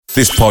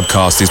This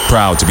podcast is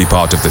proud to be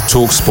part of the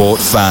TalkSport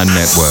Fan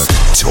Network.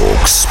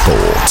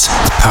 TalkSport.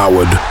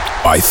 Powered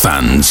by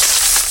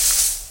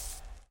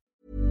fans.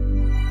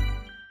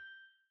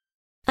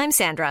 I'm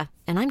Sandra,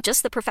 and I'm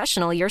just the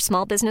professional your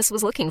small business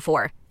was looking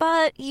for.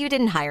 But you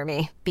didn't hire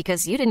me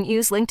because you didn't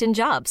use LinkedIn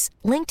Jobs.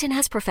 LinkedIn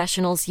has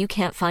professionals you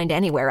can't find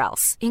anywhere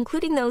else,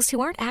 including those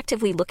who aren't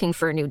actively looking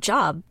for a new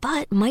job,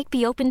 but might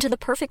be open to the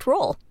perfect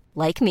role,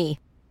 like me.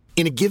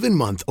 In a given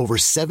month, over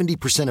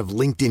 70% of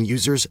LinkedIn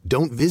users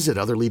don't visit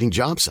other leading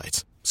job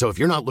sites. So if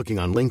you're not looking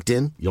on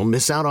LinkedIn, you'll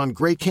miss out on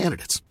great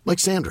candidates like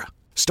Sandra.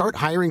 Start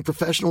hiring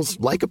professionals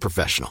like a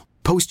professional.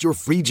 Post your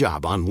free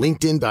job on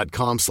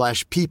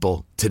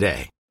linkedin.com/people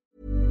today.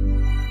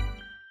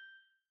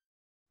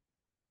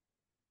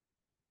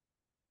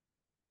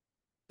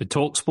 The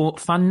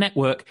TalkSport Fan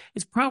Network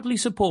is proudly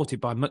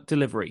supported by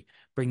McDelivery,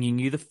 bringing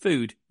you the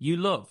food you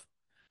love.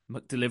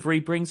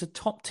 McDelivery brings a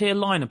top-tier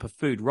lineup of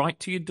food right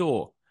to your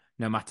door.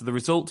 No matter the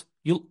result,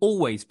 you'll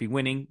always be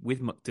winning with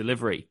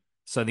McDelivery.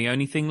 So the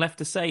only thing left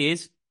to say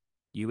is,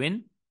 you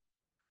in?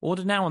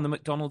 Order now on the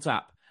McDonald's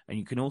app, and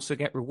you can also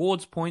get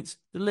rewards points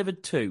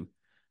delivered too.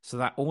 So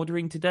that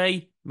ordering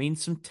today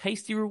means some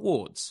tasty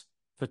rewards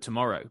for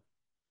tomorrow.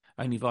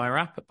 Only via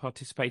app at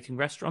participating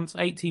restaurants,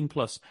 18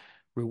 plus.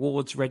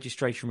 Rewards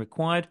registration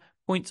required.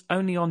 Points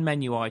only on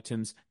menu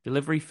items.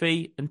 Delivery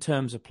fee and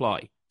terms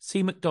apply.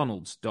 See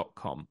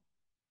mcdonalds.com.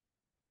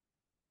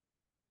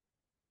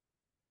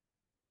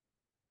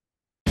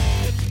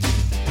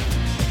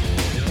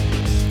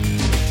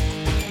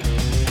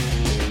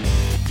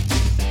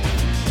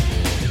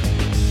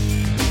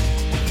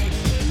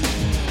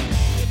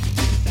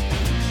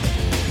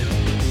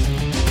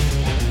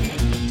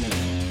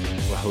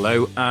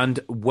 Hello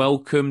and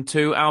welcome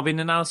to Albion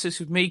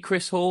Analysis with me,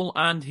 Chris Hall,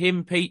 and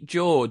him, Pete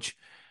George.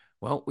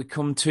 Well, we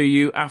come to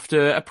you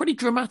after a pretty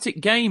dramatic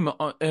game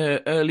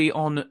early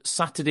on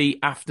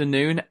Saturday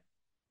afternoon.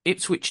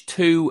 Ipswich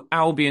 2,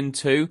 Albion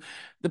 2.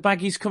 The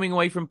Baggies coming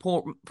away from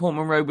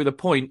Portman Road with a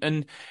point.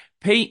 And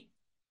Pete,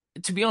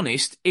 to be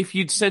honest, if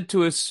you'd said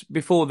to us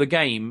before the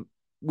game,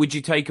 would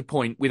you take a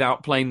point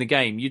without playing the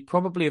game? You'd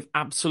probably have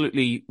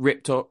absolutely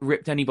ripped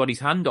anybody's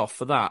hand off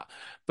for that.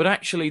 But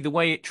actually, the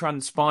way it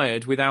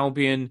transpired with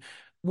Albion,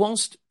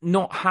 whilst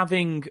not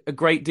having a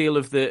great deal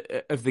of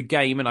the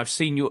game, and I've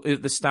seen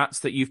the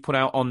stats that you've put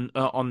out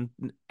on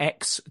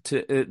X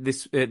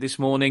this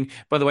morning.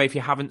 By the way, if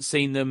you haven't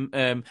seen them,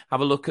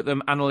 have a look at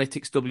them.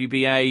 Analytics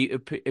WBA.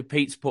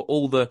 Pete's put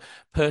all the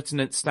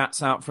pertinent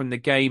stats out from the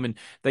game, and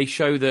they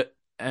show that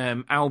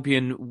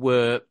Albion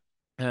were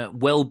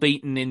well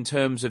beaten in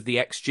terms of the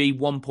XG,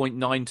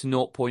 1.9 to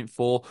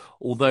 0.4,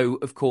 although,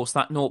 of course,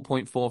 that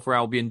 0.4 for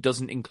Albion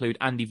doesn't include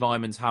Andy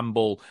Vyman's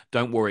handball.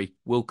 Don't worry,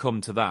 we'll come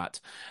to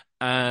that.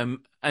 And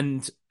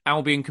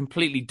Albion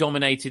completely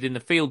dominated in the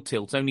field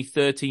tilt, only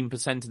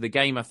 13% of the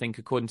game, I think,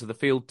 according to the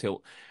field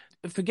tilt.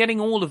 Forgetting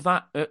all of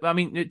that,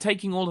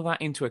 taking all of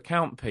that into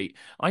account, Pete,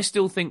 I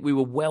still think we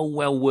were well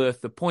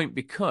worth the point,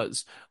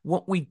 because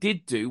what we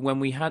did do when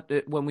we had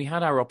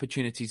our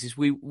opportunities is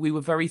we were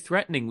very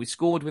threatening. We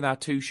scored with our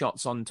 2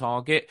 shots on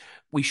target.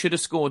 We should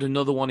have scored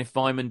another one if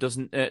Vyman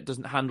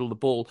doesn't handle the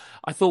ball.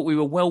 I thought we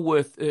were well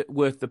worth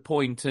the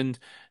point, and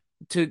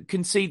to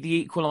concede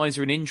the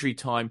equaliser in injury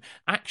time,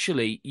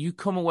 actually, you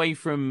come away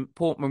from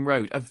Portman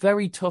Road, a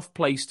very tough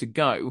place to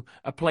go,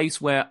 a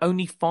place where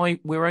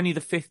we're only the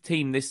 5th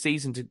team this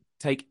season to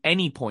take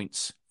any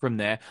points from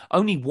there.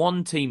 Only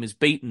one team has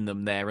beaten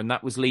them there, and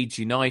that was Leeds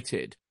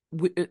United.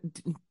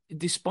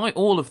 Despite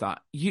all of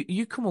that,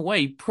 you come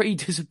away pretty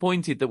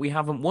disappointed that we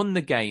haven't won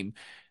the game,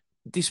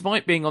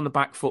 despite being on the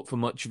back foot for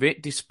much of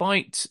it,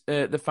 despite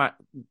the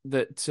fact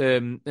that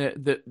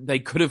that they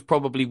could have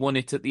probably won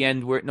it at the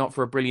end were it not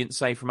for a brilliant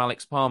save from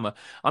Alex Palmer.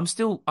 I'm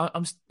still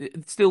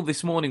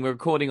this morning, we're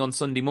recording on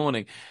Sunday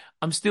morning,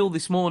 I'm still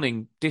this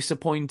morning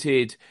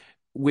disappointed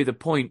with a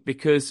point,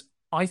 because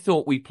I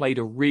thought we played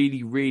a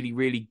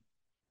really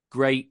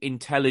great,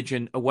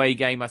 intelligent away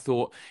game. I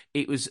thought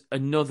it was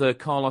another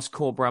Carlos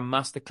Corberán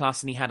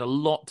masterclass, and he had a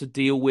lot to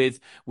deal with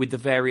the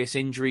various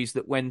injuries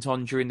that went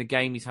on during the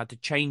game. He's had to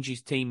change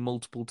his team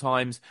multiple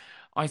times.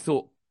 I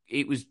thought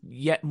it was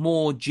yet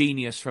more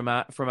genius from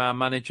our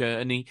manager,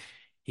 and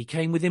he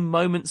came within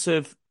moments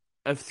of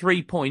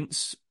 3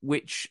 points,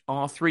 which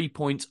are 3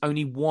 points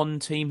only one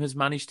team has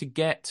managed to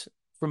get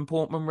from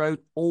Portman Road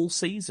all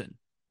season.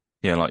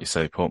 Yeah, like you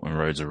say, Portman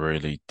Road's a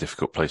really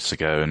difficult place to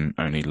go, and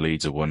only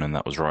Leeds have won, and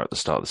that was right at the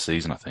start of the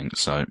season, I think.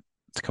 So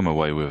to come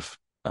away with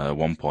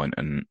 1 point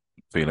and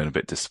feeling a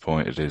bit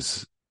disappointed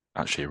is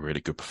actually a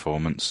really good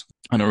performance,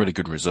 and a really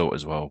good result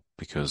as well,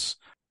 because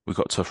we've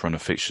got a tough run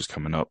of fixtures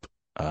coming up.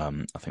 I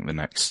think the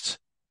next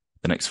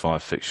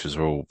 5 fixtures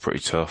are all pretty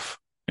tough.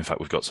 In fact,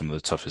 we've got some of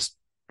the toughest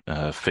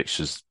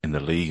fixtures in the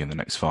league in the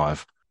next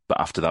 5. But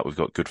after that, we've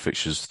got good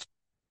fixtures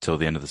till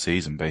the end of the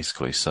season,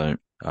 basically. So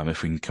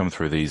If we can come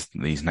through these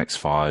next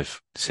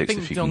 5, 6, I if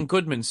think you Don can.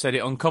 Goodman said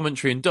it on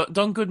commentary, and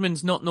Don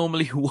Goodman's not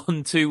normally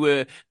one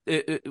to.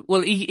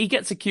 Well, he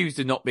gets accused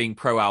of not being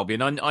pro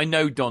Albion. I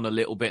know Don a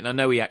little bit, and I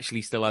know he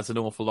actually still has an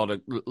awful lot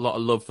of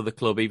love for the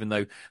club, even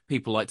though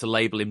people like to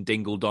label him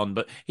Dingle Don.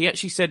 But he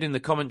actually said in the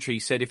commentary, he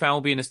said if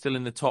Albion are still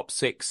in the top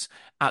 6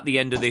 at the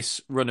end of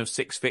this run of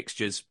 6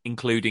 fixtures,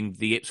 including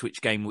the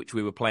Ipswich game which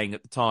we were playing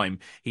at the time,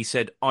 he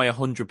said I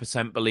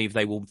 100% believe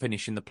they will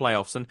finish in the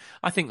playoffs, and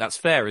I think that's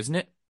fair, isn't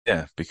it?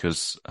 Yeah,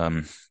 because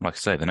like I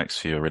say, the next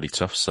few are really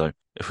tough. So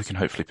if we can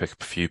hopefully pick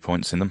up a few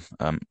points in them,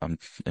 I'm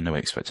in no way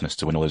expecting us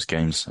to win all those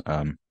games.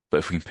 But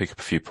if we can pick up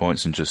a few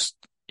points and just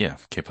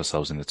keep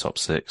ourselves in the top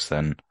 6,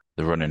 then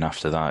the running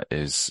after that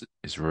is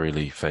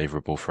really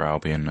favourable for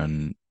Albion,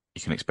 and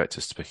you can expect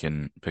us to pick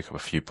up a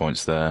few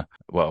points there.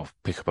 Well,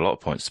 pick up a lot of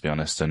points to be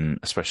honest, and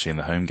especially in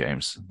the home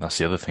games. That's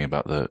the other thing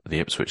about the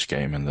Ipswich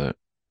game and the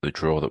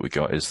draw that we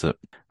got is that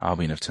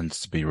Albion have tended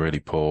to be really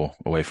poor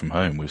away from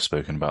home. We've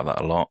spoken about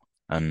that a lot.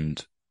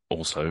 And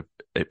also,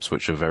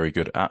 Ipswich are very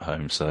good at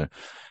home. So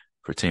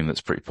for a team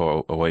that's pretty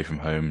poor away from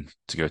home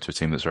to go to a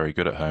team that's very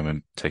good at home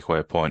and take away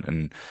a point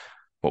and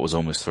what was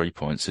almost 3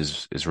 points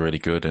is really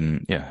good.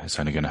 And yeah, it's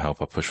only going to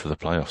help our push for the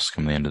playoffs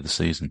come the end of the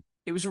season.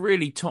 It was a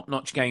really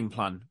top-notch game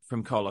plan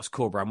from Carlos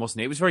Corberán,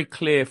 wasn't it? It was very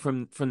clear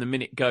from the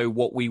minute go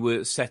what we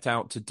were set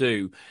out to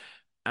do.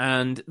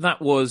 And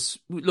that was,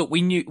 look,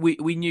 we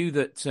knew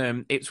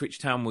that Ipswich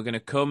Town were going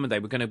to come and they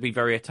were going to be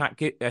very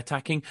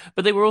attacking,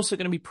 but they were also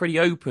going to be pretty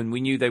open.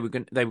 We knew they were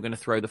going to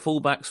throw the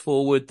fullbacks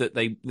forward, that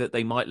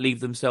they might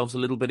leave themselves a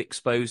little bit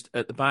exposed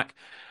at the back.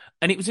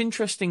 And it was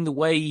interesting the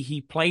way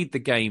he played the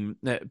game,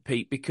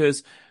 Pete,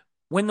 because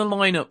when the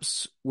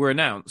lineups were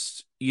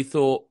announced, you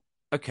thought,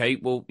 okay,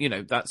 well,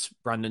 that's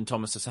Brandon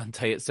Thomas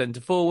Asante at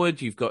centre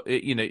forward. You've got,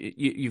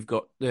 you've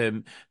got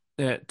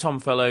Tom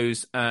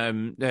Fellows,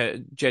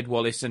 Jed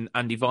Wallace, and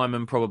Andy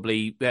Vyman,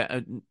 probably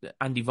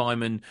Andy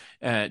Vyman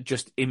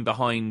just in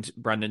behind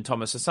Brandon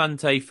Thomas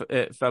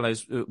Asante,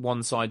 Fellows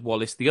one side,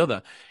 Wallace the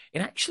other. It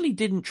actually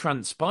didn't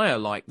transpire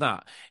like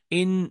that.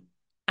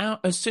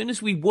 As soon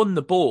as we won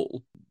the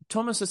ball,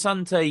 Thomas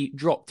Asante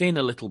dropped in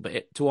a little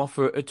bit to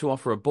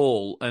offer a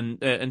ball and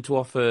to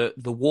offer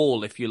the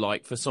wall, if you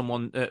like, for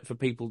someone for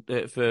people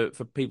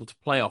to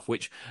play off.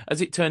 Which, as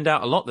it turned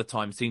out, a lot of the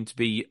time seemed to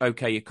be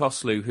OK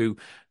Yokoslu, who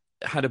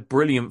had a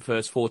brilliant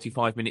first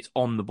 45 minutes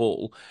on the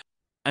ball.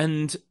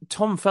 And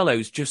Tom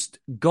Fellows just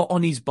got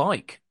on his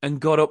bike and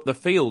got up the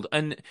field.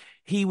 And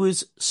he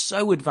was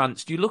so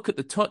advanced. You look at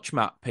the touch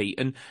map, Pete,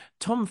 and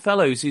Tom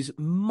Fellows is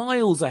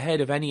miles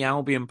ahead of any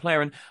Albion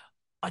player. And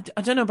I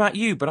don't know about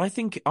you, but I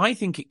think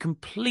it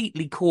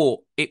completely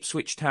caught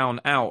Ipswich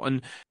Town out.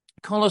 And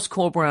Carlos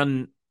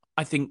Corberán,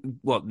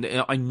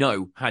 I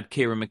know had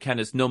Kieran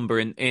McKenna's number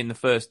in the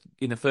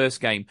first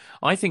game.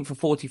 I think for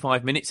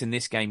 45 minutes in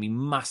this game, he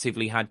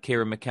massively had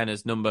Kieran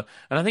McKenna's number.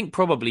 And I think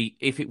probably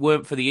if it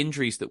weren't for the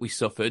injuries that we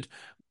suffered,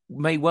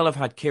 may well have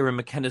had Kieran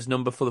McKenna's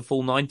number for the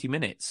full 90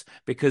 minutes,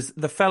 because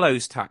the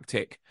Fellows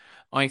tactic,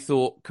 I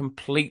thought,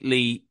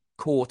 completely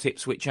caught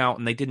Ipswich out,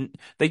 and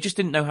they just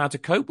didn't know how to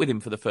cope with him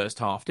for the first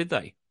half, did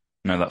they?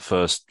 No, that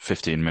first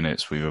 15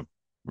 minutes, we were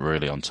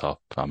really on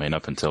top. I mean,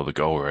 up until the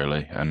goal,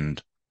 really.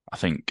 And I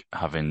think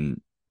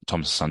having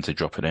Thomas Asante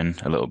drop it in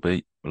a little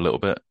bit,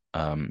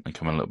 and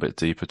come a little bit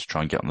deeper to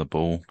try and get on the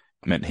ball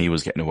meant he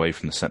was getting away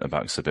from the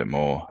centre-backs a bit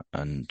more.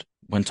 And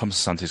when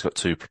Thomas Asante's got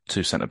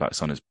two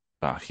centre-backs on his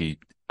back,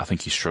 I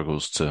think he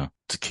struggles to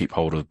keep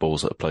hold of the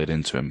balls that are played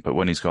into him. But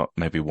when he's got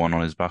maybe one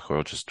on his back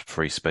or just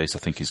free space, I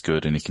think he's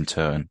good and he can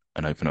turn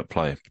and open up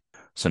play.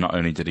 So not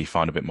only did he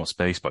find a bit more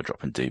space by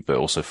dropping deep, but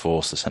also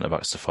forced the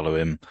centre-backs to follow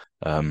him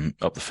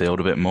up the field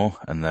a bit more.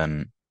 And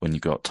then when you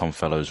got Tom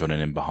Fellows running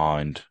in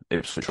behind,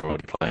 Ipswich are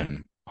already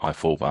playing high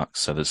fullbacks,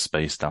 so there's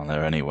space down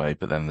there anyway.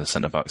 But then the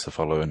centre-backs are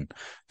following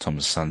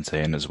Thomas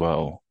Asante in as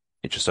well.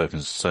 It just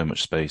opens so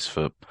much space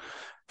for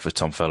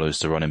Tom Fellows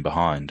to run in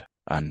behind.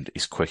 And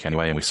he's quick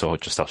anyway, and we saw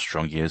just how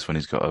strong he is when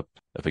he's got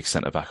a big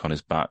centre-back on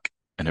his back,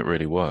 and it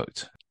really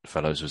worked.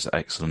 Fellows was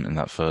excellent in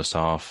that first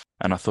half.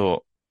 And I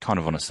thought, kind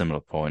of on a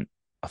similar point,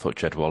 I thought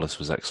Jed Wallace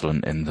was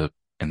excellent in the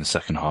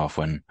second half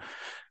when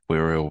we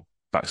were all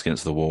backs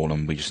against the wall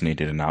and we just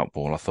needed an out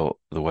ball. I thought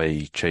the way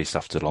he chased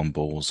after long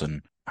balls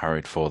and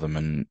harried for them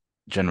and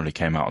generally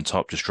came out on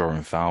top, just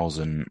drawing fouls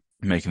and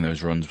making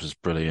those runs was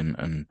brilliant.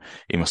 And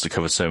he must have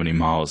covered so many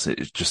miles.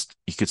 It just,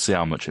 you could see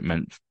how much it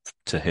meant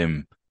to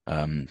him,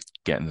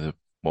 getting the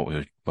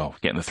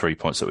 3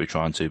 points that we were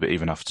trying to. But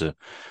even after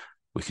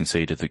we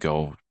conceded the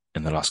goal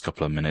in the last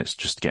couple of minutes,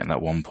 just getting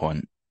that 1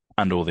 point,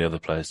 and all the other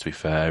players, to be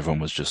fair, everyone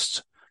was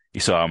just,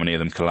 you saw how many of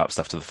them collapsed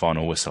after the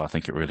final whistle. I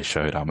think it really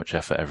showed how much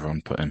effort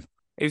everyone put in.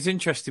 It was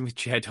interesting with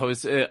Jed. I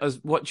was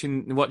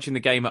watching the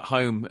game at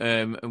home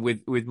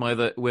with my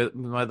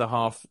other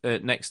half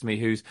next to me,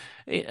 who's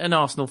an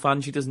Arsenal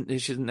fan. She doesn't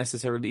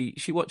necessarily,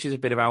 she watches a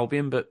bit of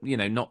Albion, but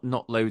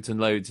not loads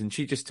and loads. And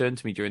she just turned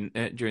to me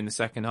during the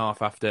second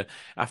half after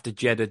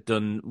Jed had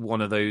done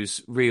one of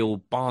those real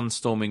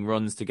barnstorming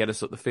runs to get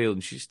us up the field,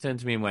 and she just turned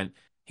to me and went,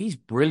 He's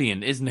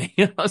brilliant, isn't he?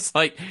 I was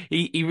like,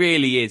 he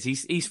really is.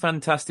 He's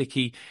fantastic.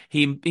 He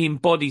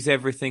embodies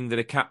everything that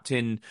a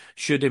captain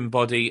should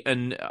embody.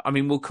 And I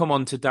mean, we'll come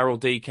on to Daryl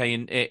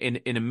DK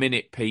in a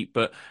minute, Pete.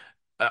 But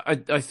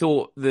I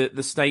thought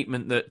the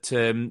statement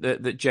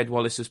that Jed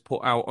Wallace has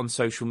put out on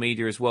social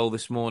media as well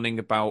this morning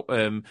about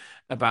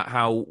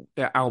how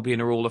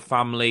Albion are all a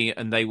family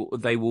and they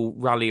will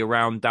rally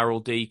around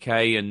Daryl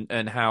DK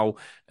and how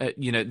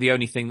the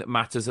only thing that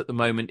matters at the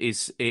moment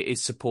is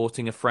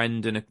supporting a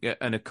friend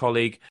and a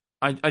colleague.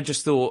 I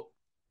just thought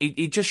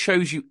it just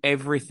shows you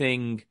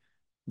everything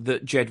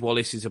that Jed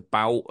Wallace is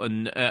about,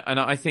 and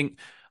I think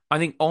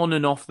on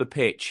and off the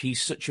pitch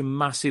he's such a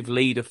massive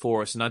leader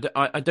for us, and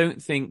I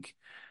don't think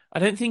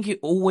it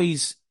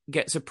always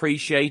gets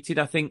appreciated.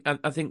 I think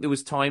there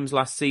was times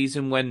last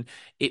season when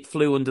it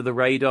flew under the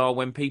radar,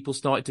 when people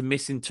started to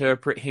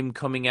misinterpret him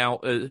coming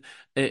out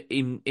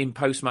in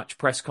post-match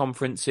press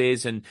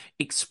conferences and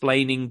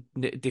explaining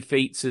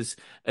defeats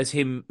as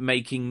him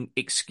making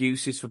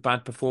excuses for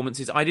bad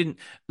performances. I didn't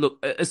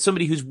look, as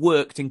somebody who's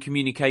worked in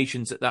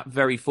communications at that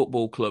very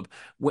football club.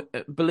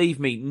 Believe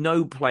me,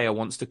 no player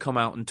wants to come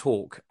out and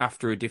talk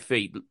after a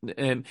defeat.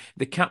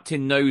 The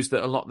captain knows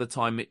that a lot of the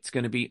time it's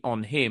going to be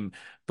on him,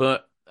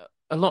 but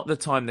a lot of the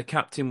time the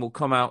captain will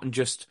come out and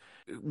just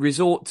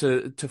resort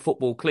to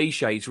football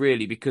cliches,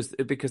 really, because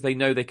they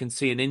know they can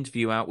see an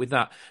interview out with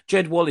that.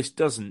 Jed Wallace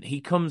doesn't.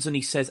 He comes and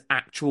he says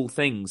actual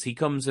things. He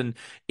comes and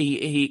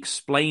he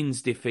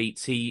explains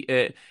defeats.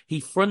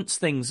 He fronts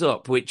things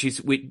up, which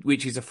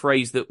is a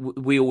phrase that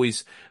we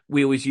always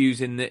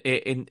use in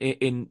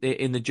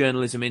the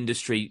journalism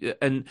industry.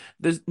 And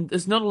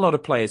there's not a lot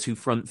of players who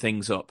front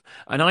things up.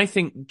 And I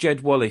think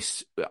Jed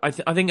Wallace, I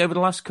think over the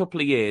last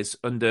couple of years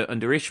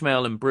under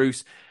Ishmael and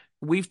Bruce,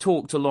 we've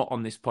talked a lot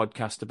on this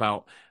podcast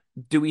about,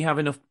 do we have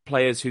enough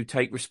players who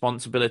take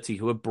responsibility,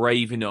 who are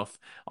brave enough?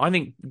 I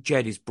think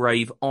Jed is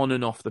brave on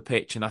and off the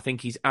pitch, and I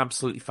think he's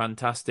absolutely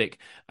fantastic,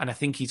 and I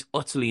think he's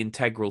utterly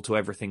integral to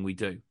everything we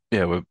do.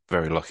 Yeah, we're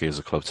very lucky as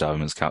a club to have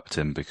him as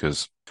captain,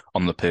 because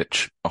on the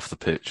pitch, off the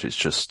pitch, it's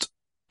just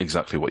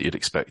exactly what you'd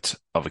expect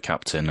of a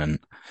captain. And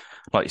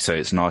like you say,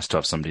 it's nice to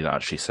have somebody that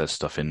actually says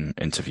stuff in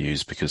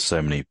interviews, because so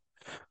many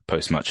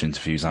post-match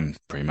interviews and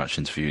pre-match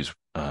interviews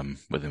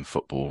within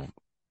football,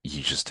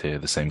 you just hear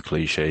the same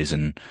cliches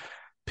and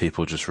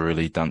people just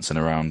really dancing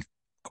around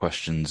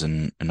questions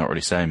and not really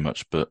saying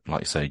much. But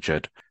like you say,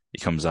 Jed, he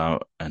comes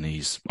out and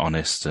he's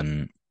honest,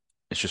 and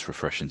it's just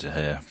refreshing to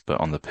hear. But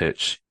on the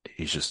pitch,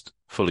 he's just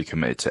fully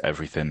committed to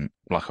everything.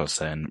 Like I was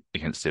saying,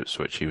 against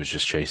Ipswich, he was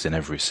just chasing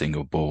every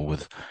single ball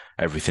with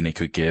everything he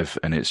could give.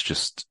 And it's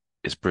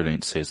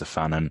brilliant to see as a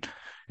fan. And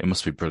it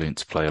must be brilliant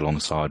to play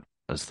alongside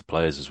as the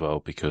players as well,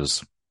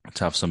 because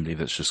to have somebody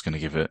that's just going to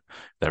give it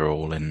their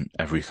all in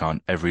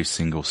every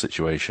single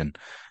situation.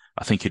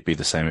 I think it'd be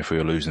the same if we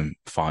were losing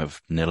 5-0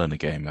 in a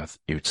game.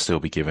 He would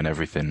still be giving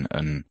everything.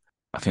 And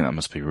I think that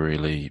must be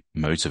really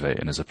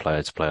motivating as a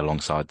player to play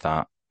alongside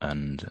that.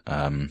 And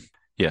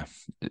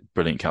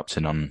brilliant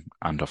captain on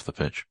and off the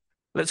pitch.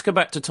 Let's go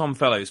back to Tom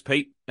Fellows,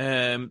 Pete,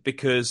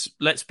 because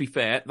let's be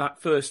fair, that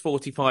first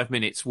 45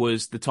 minutes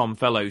was the Tom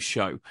Fellows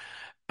show.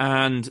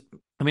 And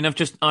I mean,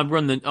 I've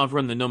run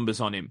the numbers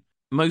on him.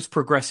 Most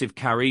progressive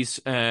carries,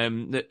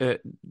 2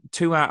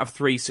 out of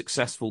 3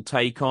 successful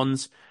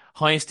take-ons,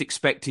 highest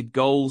expected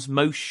goals,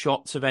 most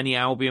shots of any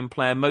Albion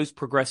player, most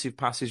progressive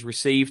passes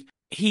received.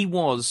 He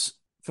was,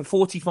 for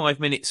 45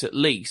 minutes at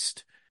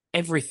least,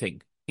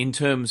 everything in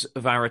terms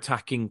of our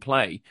attacking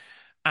play.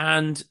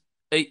 And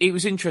it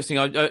was interesting.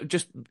 I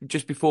just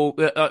before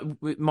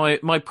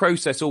my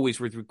process always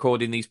with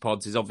recording these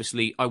pods is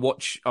obviously I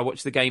watch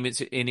the game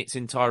in its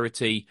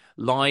entirety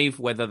live,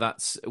 whether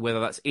that's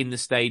in the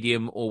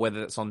stadium or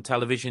whether that's on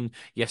television.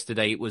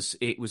 Yesterday it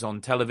was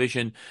on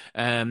television.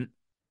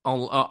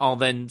 I'll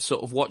then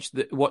sort of watch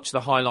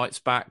the highlights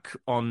back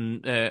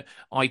on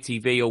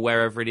ITV or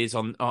wherever it is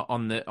on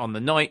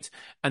the night,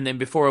 and then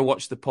before I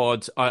watch the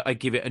pod, I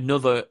give it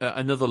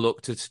another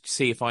look to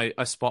see if I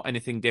spot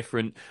anything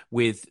different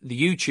with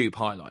the YouTube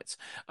highlights.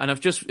 And I've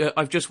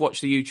just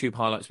watched the YouTube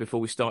highlights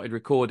before we started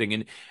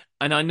recording,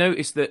 and I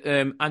noticed that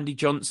Andy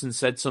Johnson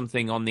said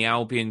something on the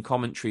Albion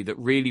commentary that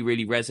really,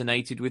 really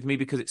resonated with me,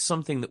 because it's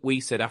something that we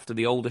said after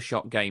the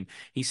Aldershot game.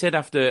 He said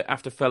after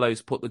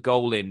Fellows put the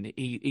goal in,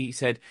 he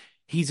said,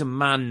 he's a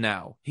man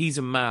now. He's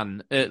a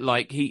man.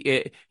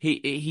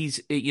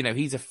 He's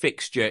a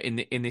fixture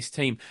in this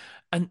team.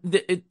 And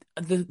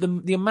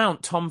the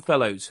amount Tom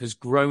Fellows has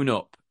grown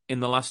up in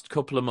the last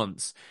couple of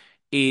months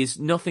is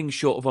nothing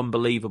short of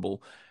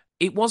unbelievable.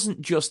 It wasn't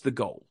just the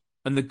goal,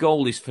 and the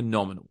goal is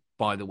phenomenal,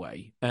 by the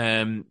way.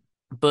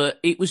 But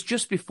it was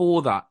just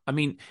before that. I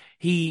mean,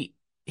 he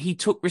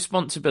took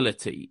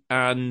responsibility,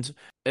 and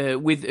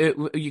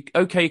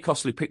OK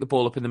Costley picked the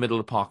ball up in the middle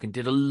of the park and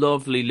did a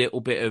lovely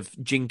little bit of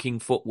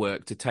jinking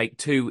footwork to take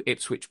 2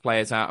 Ipswich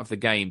players out of the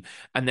game,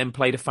 and then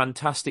played a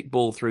fantastic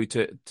ball through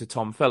to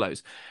Tom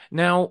Fellows.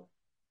 Now,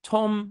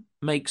 Tom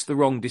makes the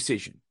wrong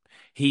decision.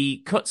 he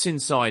cuts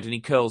inside and he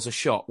curls a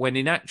shot, when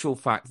in actual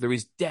fact there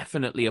is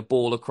definitely a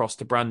ball across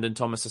to Brandon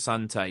Thomas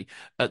Asante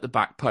at the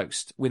back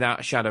post, without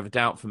a shadow of a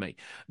doubt for me.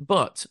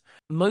 But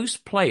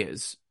most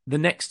players, the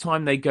next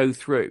time they go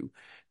through,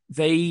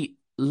 they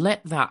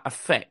let that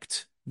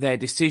affect their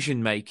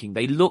decision making.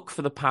 They look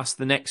for the pass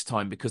the next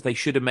time because they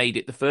should have made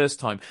it the first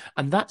time.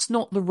 And that's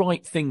not the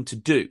right thing to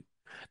do.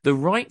 The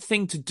right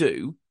thing to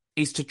do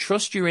is to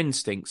trust your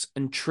instincts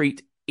and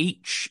treat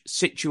each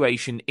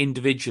situation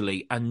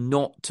individually, and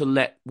not to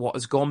let what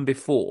has gone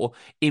before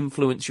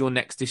influence your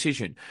next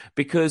decision.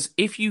 Because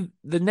the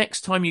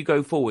next time you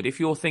go forward, if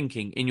you're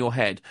thinking in your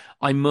head,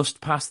 I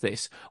must pass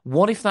this,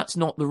 what if that's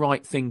not the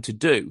right thing to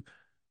do?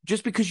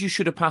 Just because you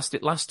should have passed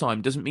it last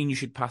time doesn't mean you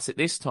should pass it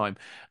this time.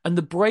 And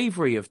the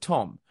bravery of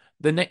Tom,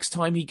 the next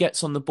time he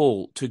gets on the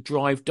ball to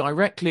drive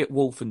directly at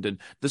Wolfenden,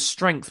 the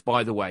strength,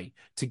 by the way,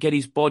 to get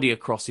his body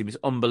across him is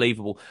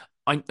unbelievable.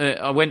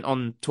 I went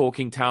on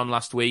Talking Town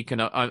last week,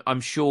 and I'm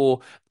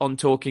sure on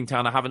Talking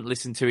Town, I haven't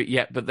listened to it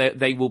yet, but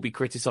they will be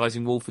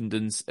criticising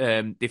Wolfenden's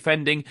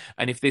defending.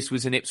 And if this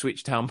was an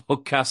Ipswich Town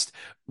podcast,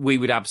 we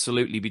would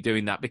absolutely be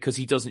doing that, because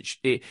he doesn't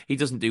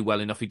do well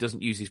enough. He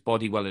doesn't use his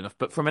body well enough.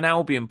 But from an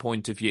Albion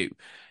point of view,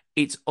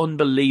 it's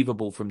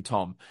unbelievable from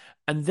Tom.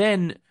 And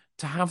then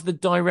to have the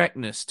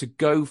directness to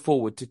go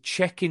forward, to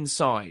check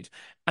inside,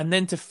 and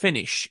then to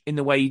finish in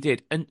the way he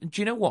did. And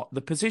do you know what?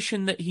 The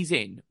position that he's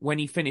in when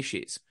he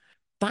finishes,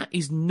 that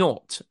is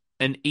not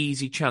an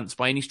easy chance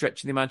by any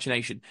stretch of the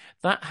imagination.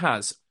 That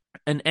has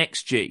an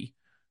XG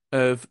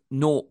of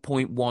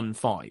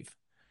 0.15.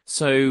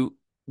 So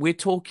we're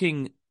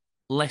talking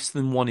less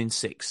than 1 in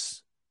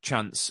 6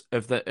 chance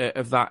of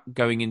that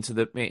going into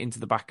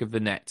the back of the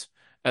net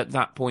at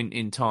that point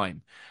in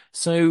time.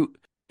 So,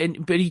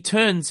 but he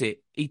turns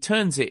it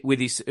with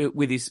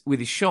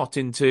his shot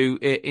into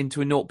a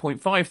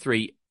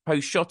 0.53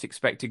 post-shot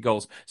expected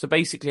goals. So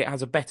basically it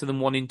has a better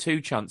than 1 in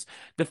 2 chance.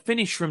 The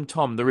finish from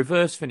Tom, the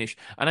reverse finish,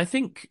 and I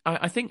think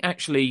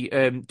actually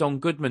Don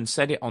Goodman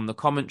said it on the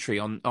commentary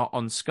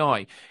on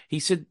Sky. He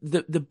said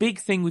the big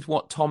thing with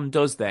what Tom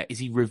does there is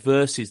he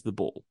reverses the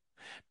ball,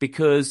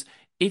 because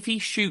if he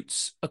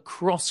shoots a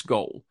cross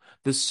goal,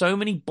 there's so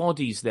many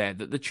bodies there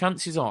that the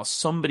chances are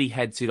somebody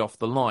heads it off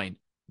the line.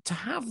 To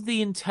have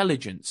the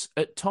intelligence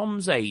at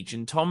Tom's age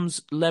and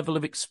Tom's level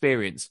of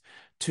experience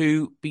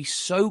to be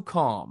so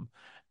calm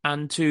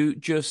and to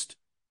just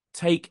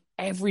take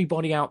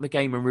everybody out the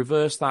game and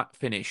reverse that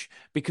finish,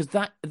 because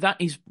that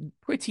is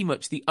pretty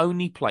much the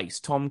only place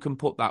Tom can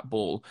put that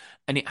ball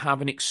and it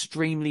have an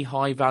extremely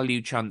high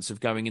value chance of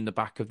going in the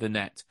back of the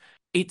net.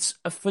 It's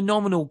a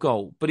phenomenal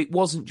goal, but it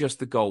wasn't just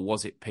the goal,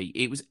 was it, Pete?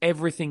 It was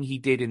everything he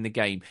did in the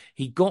game.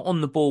 He got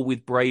on the ball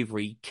with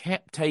bravery, he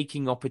kept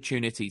taking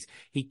opportunities,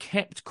 he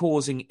kept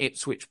causing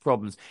Ipswich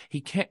problems, he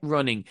kept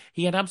running,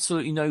 he had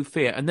absolutely no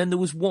fear. And then there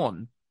was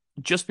one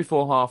just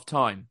before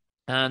half-time,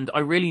 and I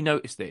really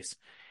noticed this.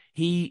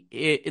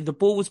 The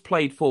ball was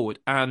played forward,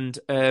 and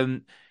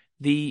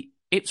the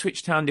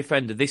Ipswich Town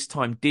defender this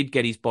time did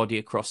get his body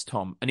across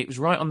Tom, and it was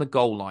right on the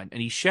goal line,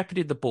 and he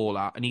shepherded the ball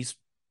out, and he's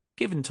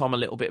given Tom a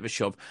little bit of a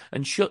shove,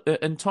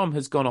 and Tom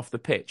has gone off the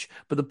pitch,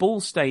 but the ball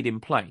stayed in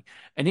play,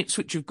 and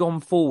Ipswich have gone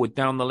forward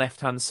down the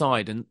left-hand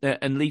side,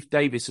 and Leif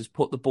Davis has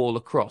put the ball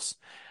across.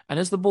 And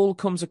as the ball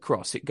comes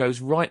across, it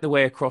goes right the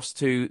way across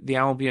to the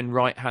Albion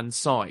right-hand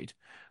side,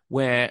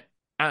 where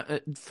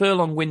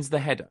Furlong wins the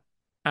header.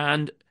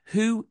 And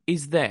who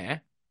is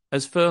there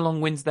as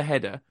Furlong wins the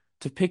header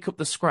to pick up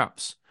the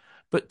scraps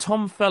but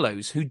Tom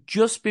Fellows, who'd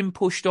just been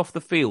pushed off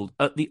the field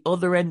at the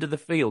other end of the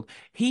field?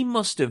 He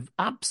must have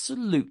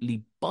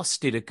absolutely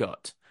busted a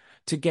gut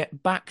to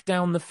get back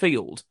down the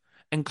field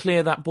and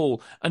clear that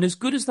ball. And as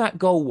good as that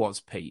goal was,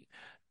 Pete,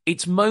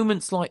 it's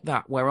moments like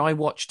that where I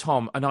watch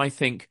Tom and I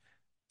think,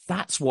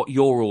 that's what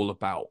you're all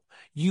about.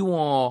 You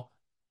are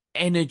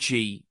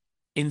energy,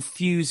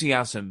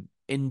 enthusiasm,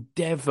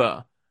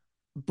 endeavour,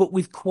 but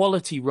with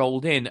quality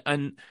rolled in.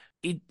 And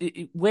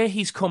where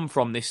he's come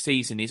from this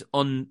season is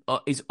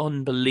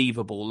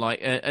unbelievable.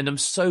 And I'm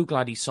so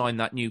glad he signed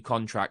that new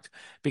contract,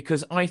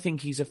 because I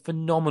think he's a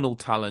phenomenal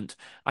talent.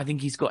 I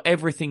think he's got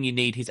everything you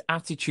need. His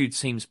attitude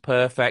seems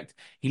perfect.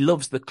 He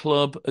loves the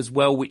club as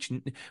well,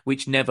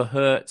 which never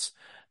hurts.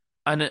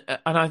 And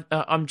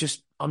I'm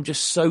just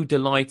so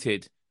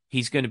delighted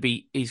he's going to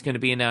be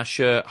in our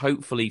shirt,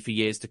 hopefully for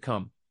years to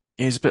come.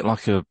 He's a bit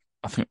like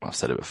I think I've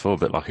said it before, a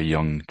bit like a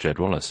young Jed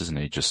Wallace, isn't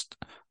he? Just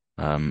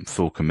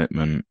full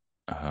commitment.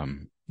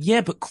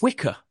 Yeah, but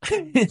quicker.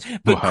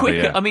 Quicker.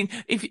 Yeah. I mean,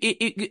 if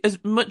as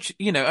much,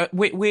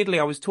 weirdly,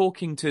 I was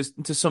talking to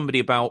somebody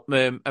about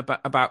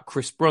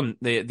Chris Brunt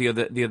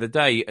the other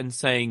day, and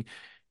saying,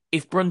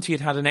 if Brunty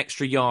had an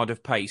extra yard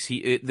of pace,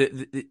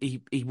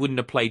 he wouldn't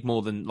have played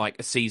more than like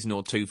a season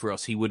or two for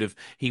us. He would have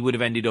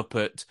ended up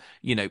at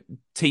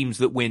teams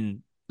that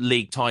win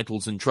league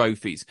titles and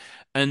trophies.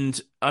 And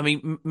I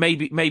mean,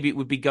 maybe it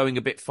would be going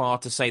a bit far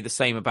to say the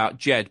same about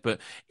Jed, but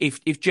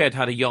if Jed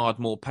had a yard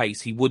more pace,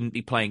 he wouldn't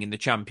be playing in the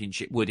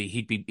Championship, would he?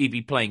 He'd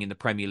be playing in the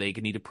Premier League,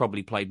 and he'd have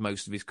probably played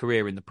most of his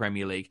career in the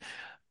Premier League.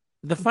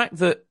 The fact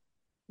that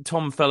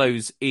Tom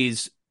Fellows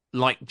is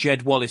like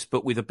Jed Wallace,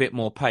 but with a bit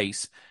more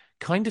pace,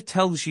 kind of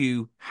tells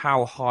you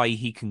how high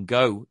he can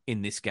go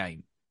in this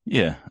game.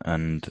 Yeah,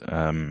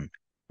 and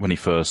when he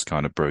first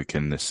kind of broke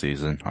in this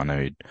season, I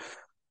know he'd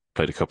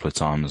played a couple of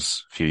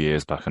times a few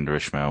years back under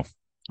Ishmael,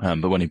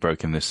 but when he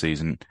broke in this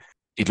season,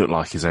 he looked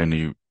like the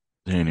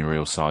only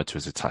real side to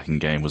his attacking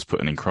game was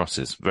putting in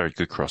crosses, very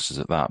good crosses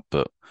at that,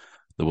 but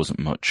there wasn't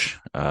much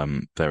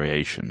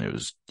variation. It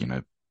was,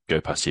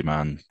 go past your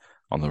man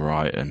on the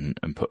right and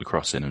put a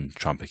cross in and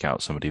try and pick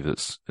out somebody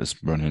that's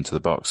running into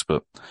the box.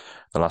 But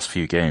the last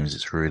few games,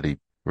 it's really,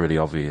 really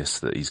obvious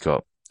that he's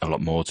got a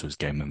lot more to his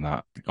game than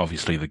that.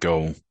 Obviously, the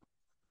goal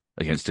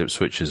against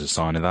Ipswich is a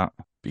sign of that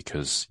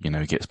because, he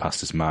gets past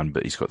his man,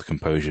 but he's got the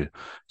composure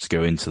to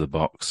go into the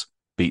box,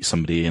 beat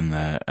somebody in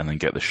there, and then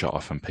get the shot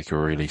off and pick a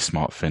really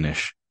smart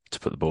finish to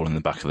put the ball in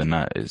the back of the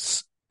net.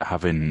 Is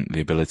having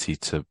the ability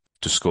to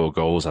score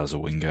goals as a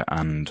winger,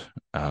 and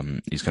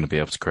he's going to be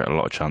able to create a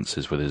lot of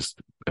chances with his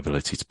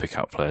ability to pick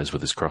out players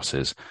with his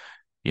crosses.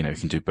 He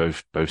can do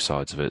both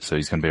sides of it, so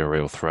he's going to be a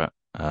real threat.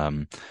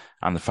 And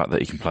the fact that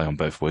he can play on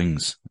both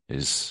wings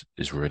is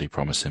really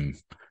promising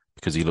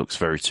because he looks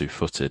very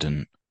two-footed,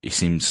 and he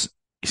seems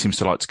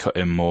to like to cut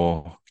in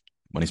more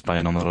when he's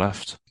playing on the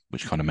left,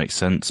 which kind of makes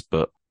sense.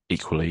 But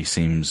equally, he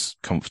seems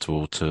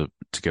comfortable to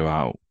go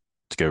out,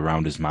 to go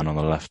around his man on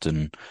the left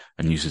and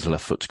use his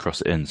left foot to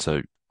cross it in.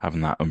 So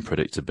having that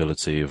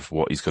unpredictability of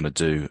what he's going to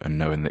do and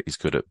knowing that he's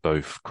good at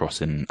both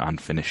crossing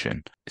and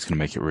finishing, it's going to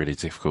make it really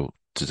difficult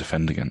to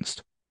defend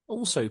against.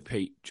 Also,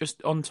 Pete,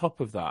 just on top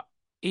of that,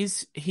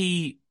 is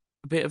he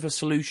a bit of a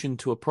solution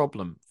to a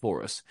problem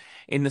for us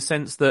in the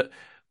sense that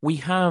we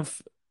have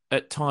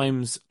at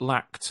times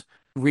lacked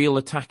real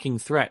attacking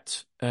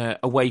threat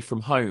away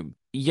from home?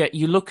 Yet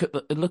you look at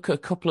a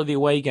couple of the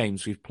away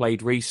games we've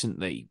played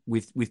recently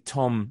with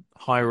Tom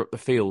higher up the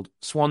field.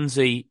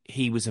 Swansea,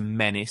 he was a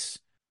menace.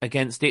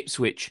 Against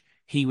Ipswich,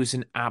 he was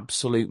an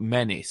absolute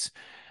menace.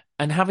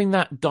 And having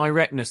that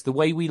directness, the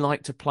way we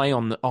like to play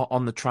on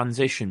the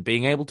transition,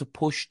 being able to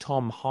push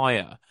Tom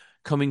higher,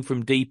 coming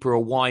from deeper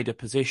or wider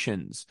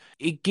positions,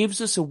 it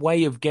gives us a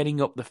way of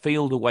getting up the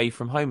field away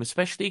from home,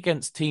 especially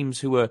against teams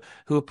who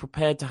are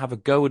prepared to have a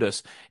go at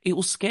us. It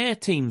will scare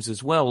teams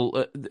as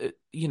well.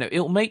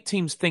 It'll make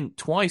teams think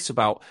twice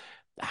about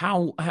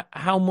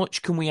how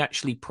much can we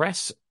actually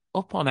press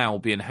up on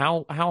Albion?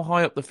 How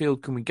high up the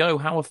field can we go?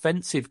 How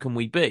offensive can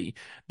we be?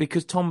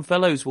 Because Tom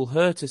Fellows will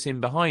hurt us in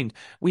behind.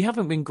 We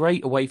haven't been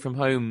great away from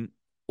home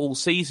all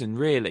season,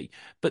 really,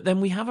 but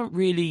then we haven't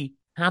really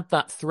had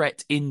that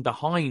threat in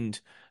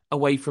behind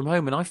away from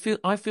home, and I feel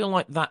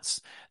like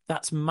that's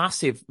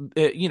massive.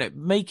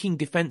 Making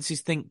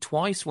defenses think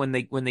twice when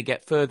they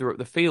get further up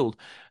the field.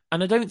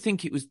 And I don't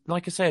think it was,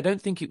 like I say, I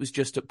don't think it was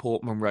just at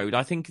Portman Road.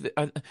 I think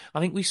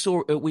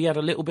we had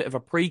a little bit of a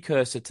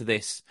precursor to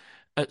this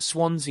at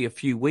Swansea a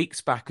few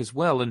weeks back as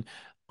well. And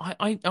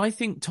I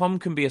think Tom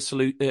can be a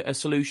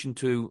solution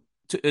to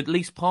at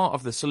least part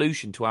of the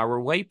solution to our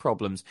away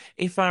problems.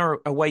 If our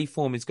away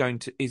form is going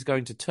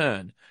to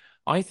turn,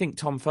 I think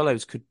Tom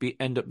Fellows could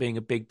end up being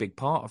a big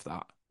part of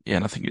that. Yeah,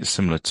 and I think it's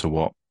similar to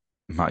what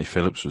Matty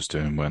Phillips was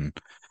doing when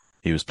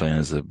he was playing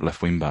as a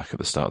left wing back at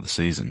the start of the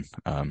season.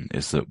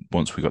 Is that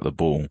once we got the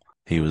ball,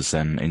 he was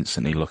then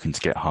instantly looking to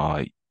get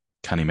high.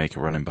 Can he make a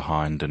run in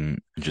behind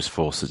and just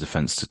force the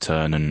defence to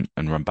turn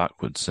and run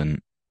backwards?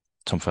 And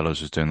Tom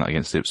Fellows was doing that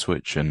against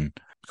Ipswich, and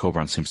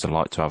Corberán seems to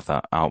like to have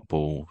that out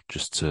ball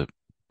just to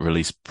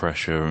release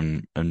pressure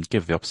and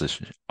give the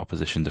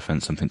opposition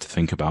defence something to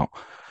think about.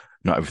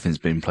 Not everything's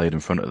being played in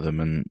front of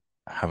them, and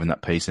having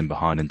that pace in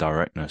behind and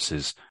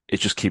directness it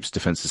just keeps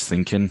defences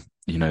thinking,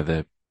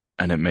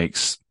 and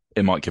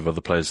it might give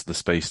other players the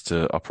space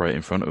to operate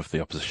in front of the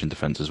opposition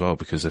defence as well,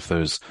 because if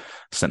those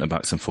centre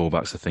backs and full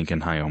backs are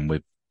thinking, hang on,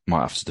 we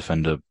might have to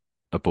defend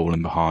a ball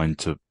in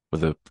behind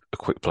with a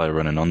quick player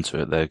running onto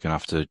it, they're going to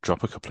have to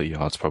drop a couple of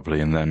yards probably,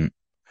 and then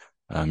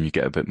you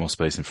get a bit more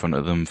space in front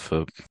of them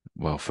for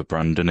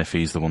Brandon if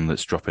he's the one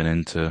that's dropping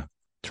in to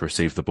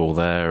receive the ball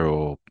there,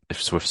 or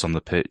if Swift's on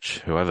the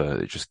pitch,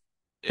 whoever, it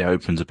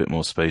opens a bit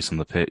more space on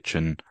the pitch.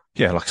 And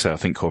yeah, like I say, I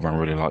think Corberán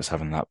really likes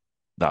having that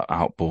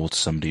out ball to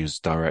somebody who's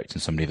direct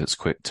and somebody that's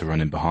quick to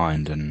run in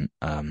behind, and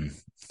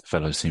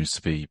Fellows seems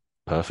to be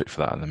perfect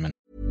for that at the minute.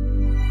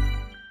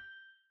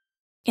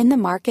 In the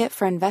market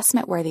for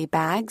investment-worthy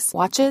bags,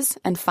 watches,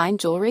 and fine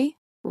jewelry,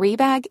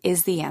 Rebag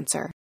is the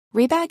answer.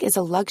 Rebag is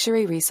a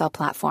luxury resale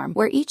platform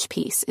where each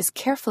piece is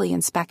carefully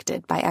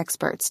inspected by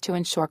experts to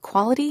ensure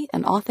quality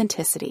and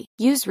authenticity.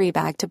 Use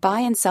Rebag to buy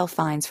and sell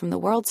finds from the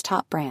world's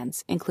top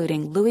brands,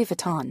 including Louis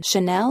Vuitton,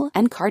 Chanel,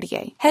 and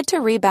Cartier. Head to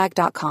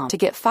Rebag.com to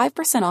get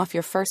 5% off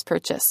your first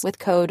purchase with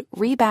code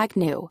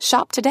REBAGNEW.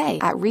 Shop today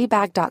at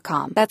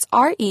Rebag.com. That's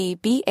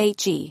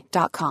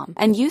REBAG.com.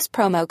 And use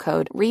promo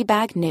code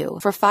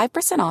REBAGNEW for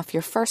 5% off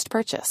your first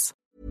purchase.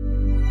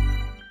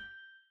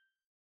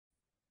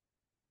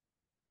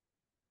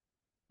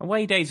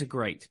 Away days are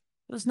great.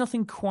 There's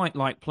nothing quite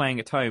like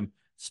playing at home,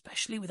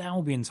 especially with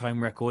Albion's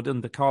home record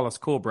under Carlos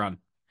Corberán.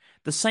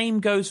 The same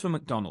goes for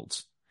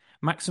McDonald's.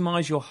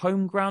 Maximise your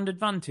home ground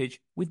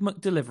advantage with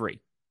McDelivery.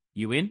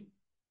 You in?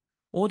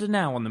 Order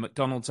now on the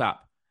McDonald's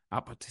app.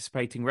 At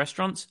participating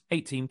restaurants,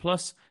 18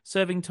 plus,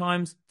 serving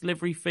times,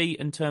 delivery fee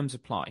and terms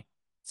apply.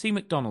 See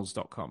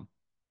mcdonalds.com.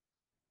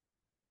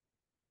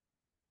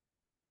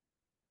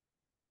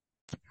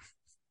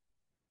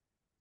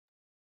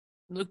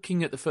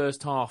 Looking at the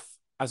first half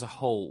as a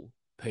whole,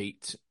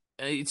 Pete,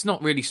 it's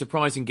not really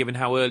surprising given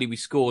how early we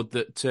scored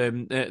that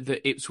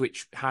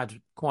Ipswich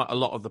had quite a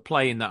lot of the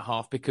play in that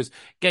half, because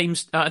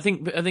games. I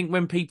think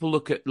when people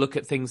look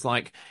at things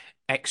like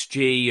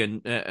XG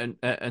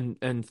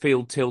and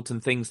field tilt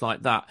and things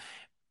like that,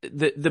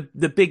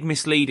 the big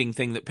misleading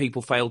thing that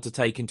people fail to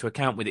take into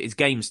account with it is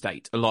game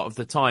state a lot of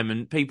the time.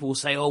 And people will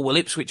say, oh, well,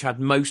 Ipswich had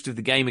most of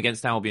the game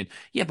against Albion.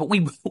 Yeah, but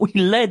we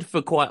led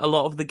for quite a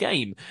lot of the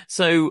game.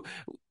 So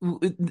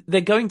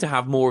they're going to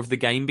have more of the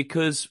game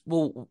because,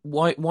 well,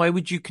 why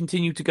would you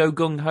continue to go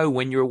gung-ho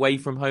when you're away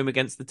from home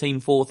against the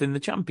team fourth in the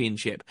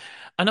Championship?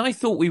 And I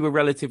thought we were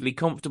relatively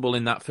comfortable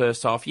in that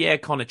first half. Yeah,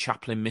 Connor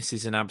Chaplin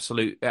misses an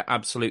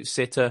absolute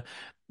sitter.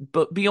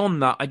 But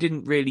beyond that, I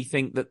didn't really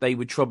think that they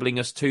were troubling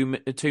us too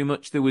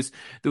much. There was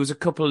a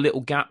couple of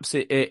little gaps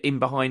in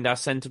behind our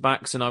centre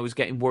backs, and I was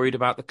getting worried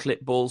about the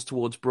clip balls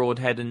towards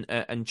Broadhead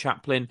and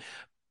Chaplin.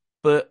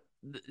 But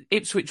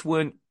Ipswich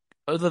weren't,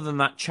 other than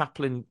that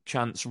Chaplin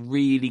chance,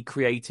 really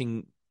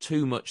creating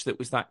too much that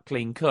was that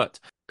clean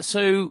cut.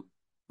 So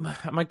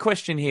my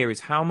question here is,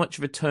 how much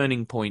of a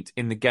turning point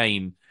in the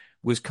game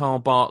was Carl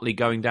Bartley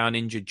going down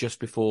injured just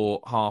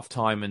before half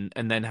time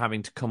and then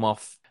having to come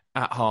off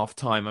at half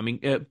time? I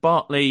mean,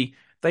 Bartley,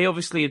 they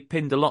obviously had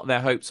pinned a lot of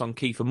their hopes on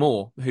Kiefer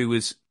Moore,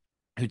 who'd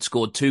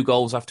scored 2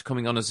 goals after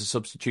coming on as a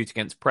substitute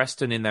against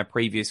Preston in their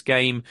previous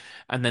game,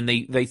 and then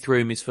they threw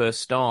him his first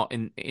start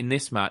in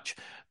this match.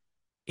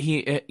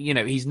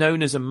 He's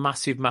known as a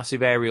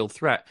massive aerial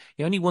threat.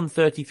 He only won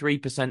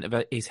 33%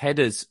 of his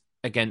headers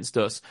against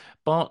us.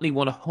 Bartley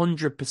won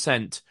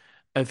 100%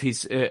 of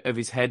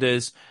his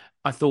headers.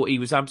 I thought he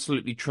was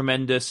absolutely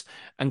tremendous.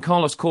 And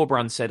Carlos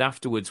Corberán said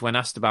afterwards, when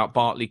asked about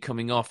Bartley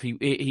coming off,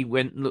 he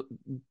went, look,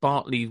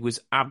 Bartley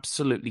was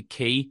absolutely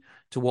key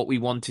to what we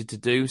wanted to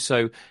do.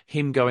 So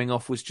him going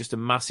off was just a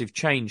massive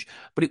change.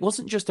 But it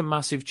wasn't just a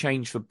massive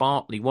change for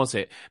Bartley, was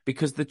it?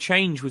 Because the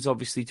change was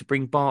obviously to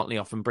bring Bartley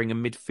off and bring a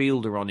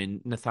midfielder on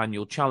in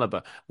Nathaniel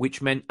Chalobah,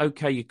 which meant,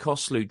 okay,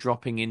 Yokoslu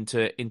dropping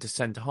into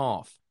centre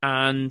half.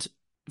 And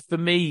for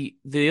me,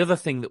 the other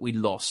thing that we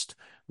lost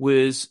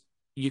was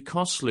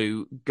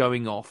Yokoslu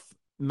going off,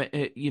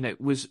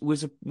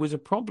 was a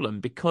problem,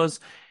 because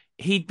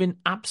he'd been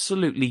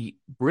absolutely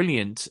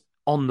brilliant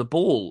on the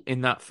ball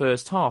in that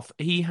first half.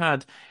 He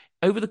had,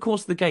 over the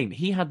course of the game,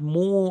 he had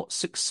more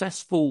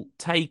successful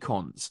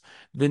take-ons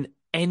than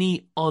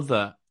any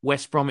other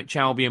West Bromwich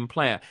Albion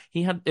player.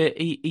 He had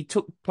he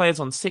took players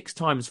on 6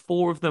 times.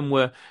 4 of them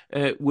were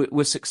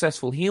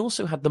successful. He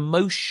also had the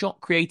most shot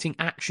creating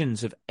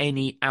actions of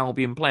any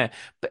Albion player.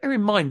 Bear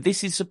in mind,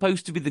 this is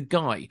supposed to be the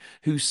guy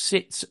who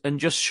sits and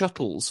just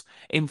shuttles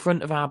in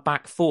front of our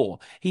back 4.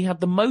 He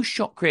had the most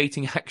shot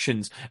creating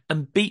actions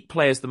and beat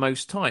players the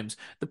most times.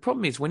 The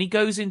problem is, when he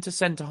goes into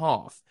centre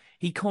half,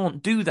 he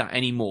can't do that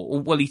anymore.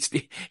 Well,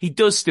 he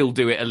does still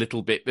do it a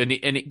little bit, and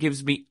it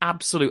gives me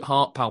absolute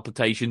heart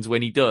palpitations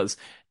when he does.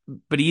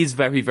 But he is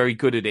very, very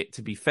good at it,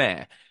 to be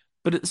fair.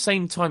 But at the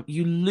same time,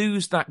 you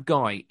lose that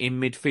guy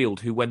in midfield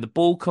who, when the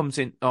ball comes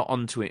in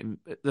onto him,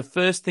 the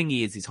first thing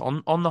he is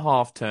on the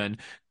half turn,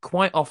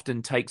 quite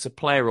often takes a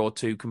player or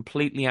two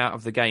completely out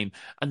of the game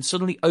and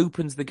suddenly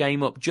opens the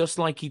game up, just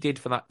like he did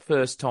for that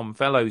first Tom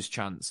Fellows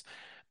chance.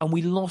 And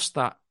we lost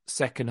that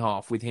second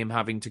half with him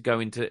having to go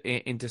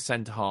into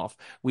centre half.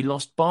 We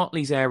lost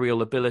Bartley's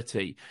aerial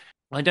ability.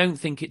 I don't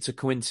think it's a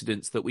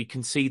coincidence that we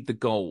concede the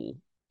goal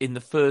in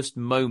the first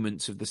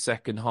moments of the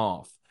second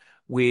half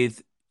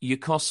with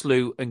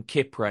Yokoslu and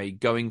Kipre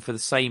going for the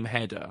same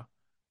header.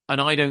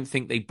 And I don't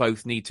think they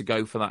both need to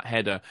go for that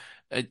header.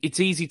 It's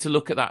easy to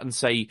look at that and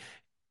say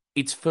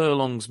it's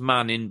Furlong's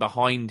man in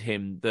behind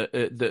him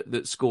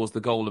that scores the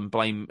goal and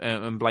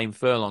blame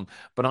Furlong.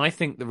 But I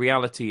think the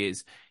reality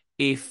is,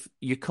 if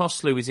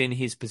Yokoslu is in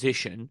his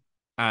position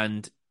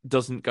and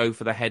doesn't go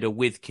for the header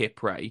with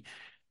Kipre,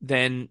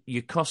 then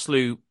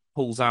Yokoslu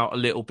pulls out a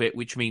little bit,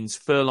 which means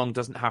Furlong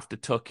doesn't have to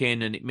tuck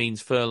in, and it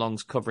means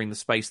Furlong's covering the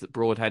space that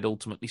Broadhead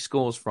ultimately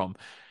scores from.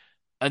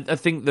 And I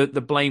think that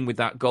the blame with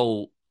that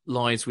goal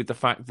lies with the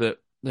fact that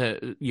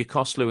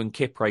Yokoslu and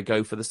Kipre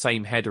go for the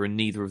same header and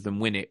neither of them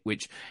win it,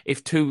 which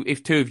if two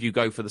of you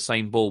go for the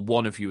same ball,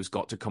 one of you has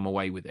got to come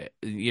away with it.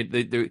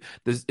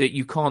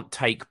 You can't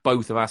take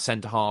both of our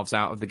centre halves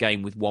out of the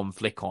game with one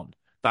flick on.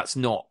 That's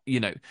not,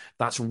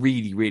 that's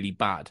really, really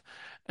bad.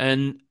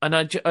 And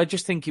I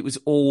just think it was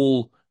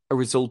all a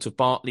result of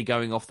Bartley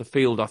going off the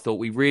field. I thought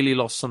we really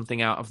lost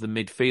something out of the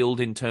midfield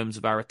in terms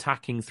of our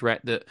attacking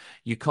threat that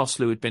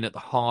Yokoslu had been at the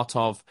heart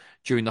of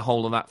during the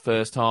whole of that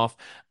first half.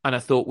 And I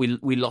thought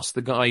we lost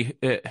the guy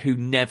who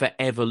never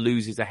ever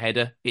loses a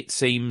header, it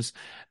seems.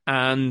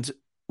 And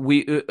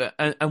we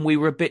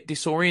were a bit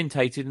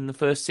disorientated in the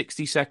first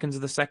 60 seconds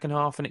of the second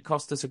half, and it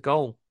cost us a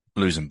goal.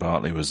 Losing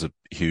Bartley was a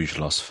huge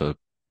loss for,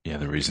 yeah,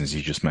 the reasons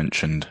you just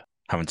mentioned.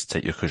 Having to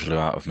take Yokuşlu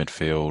out of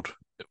midfield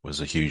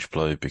was a huge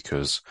blow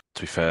because,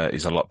 to be fair,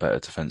 he's a lot better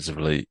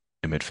defensively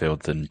in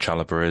midfield than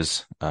Chalobah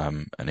is,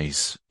 and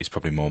he's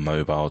probably more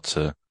mobile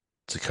to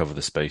cover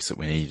the space that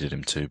we needed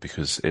him to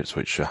because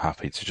Ipswich are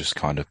happy to just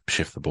kind of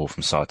shift the ball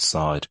from side to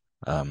side.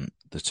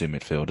 The two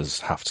midfielders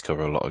have to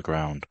cover a lot of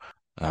ground.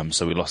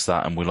 So we lost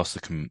that, and we lost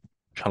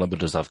Chalobah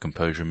does have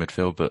composure in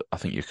midfield, but I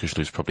think Yokuşlu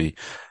is probably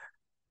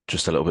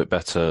just a little bit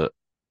better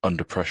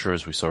under pressure,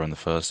 as we saw in the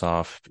first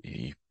half.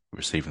 He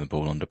receiving the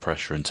ball under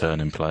pressure and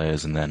turning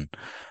players, and then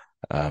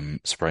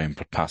spraying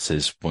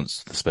passes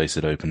once the space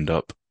had opened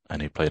up,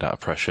 and he played out of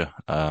pressure.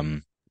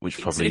 Which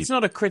probably it's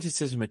not a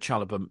criticism of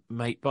Chalobah,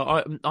 mate,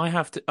 but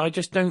I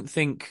just don't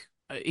think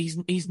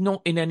he's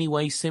not in any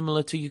way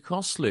similar to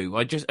Yokuşlu.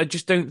 I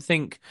just don't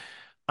think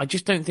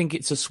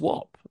it's a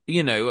swap.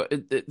 You know,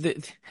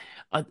 it's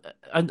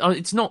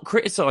not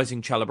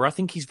criticising Chalobah. I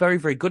think he's very,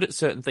 very good at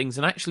certain things.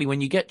 And actually,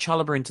 when you get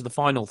Chalobah into the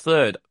final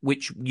third,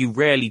 which you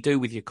rarely do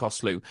with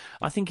Yokuşlu,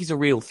 I think he's a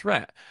real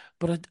threat.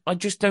 But I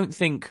just don't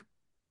think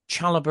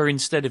Chalobah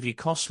instead of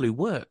Yokuşlu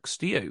works.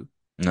 Do you?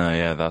 No,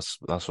 yeah, that's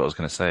what I was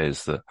going to say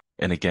is that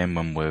in a game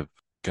when we're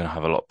going to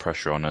have a lot of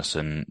pressure on us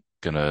and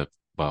not going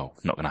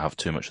to have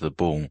too much of the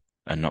ball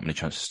and not many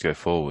chances to go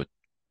forward,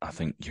 I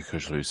think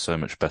Yokuşlu is so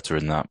much better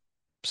in that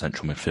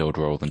central midfield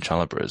role than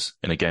Chalobah is.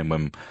 In a game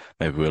when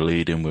maybe we're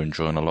leading, we're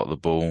enjoying a lot of the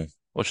ball,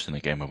 or just in a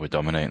game where we're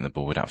dominating the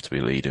ball, we'd have to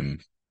be leading,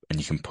 and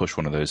you can push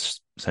one of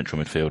those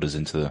central midfielders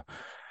into the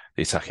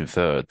attacking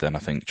third, then I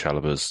think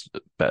Chalobah's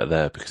better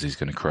there because he's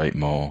going to create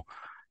more,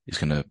 he's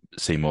going to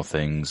see more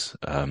things,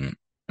 and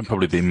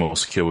probably be more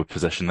secure with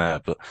possession there.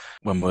 But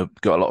when we've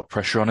got a lot of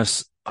pressure on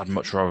us, I'd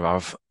much rather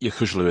have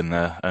Yokuşlu in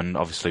there, and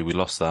obviously we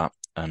lost that,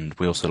 and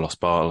we also lost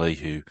Bartley,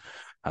 who,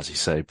 as you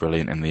say,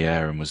 brilliant in the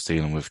air and was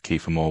dealing with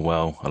Kiefer Moore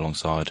well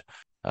alongside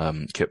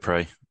Kit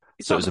Prey.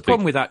 So it was a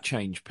problem with that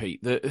change,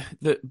 Pete,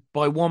 that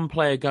by one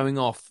player going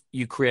off,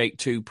 you create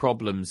two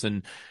problems.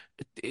 And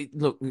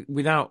look,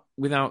 without,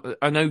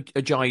 I know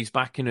Ajayi's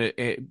back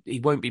he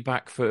won't be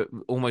back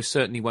almost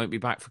certainly won't be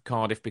back for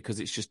Cardiff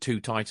because it's just too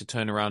tight a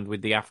turnaround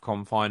with the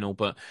AFCON final,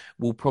 but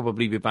we'll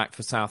probably be back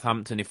for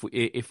Southampton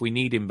if we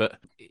need him. But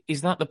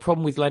is that the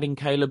problem with letting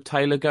Caleb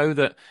Taylor go?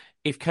 That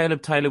if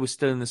Caleb Taylor was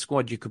still in the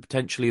squad, you could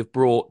potentially have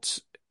brought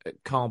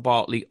Carl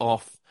Bartley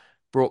off,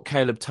 brought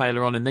Caleb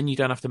Taylor on, and then you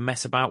don't have to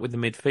mess about with the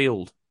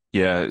midfield.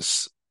 Yeah,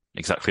 it's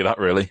exactly that,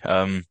 really.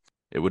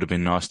 It would have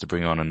been nice to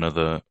bring on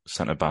another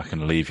centre-back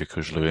and leave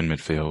Yokuşlu in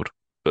midfield.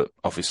 But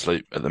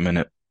obviously, at the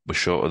minute, we're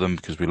short of them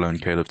because we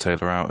loaned Caleb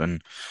Taylor out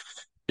and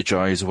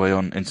Ajayi is away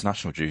on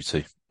international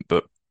duty.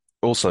 But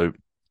also,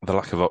 the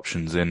lack of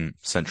options in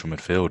central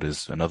midfield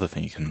is another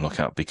thing you can look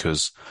at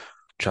because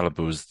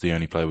Chalobah was the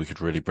only player we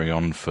could really bring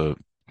on to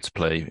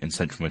play in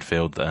central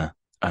midfield there.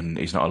 And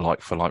he's not a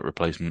like-for-like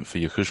replacement for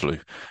Yokuşlu.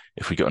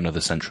 If we got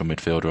another central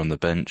midfielder on the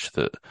bench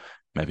that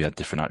maybe had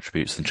different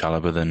attributes than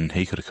Chalobah, then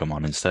he could have come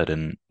on instead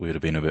and we would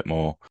have been a bit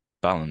more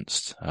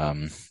balanced.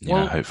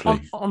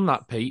 Hopefully. On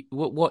that, Pete,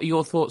 what are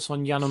your thoughts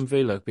on Jan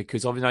Villa?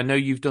 Because obviously I know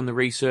you've done the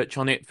research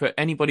on it. For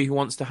anybody who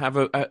wants to have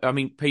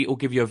Pete will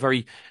give you a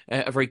very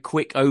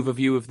quick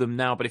overview of them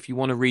now. But if you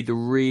want to read the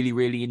really,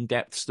 really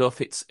in-depth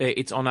stuff, it's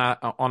on our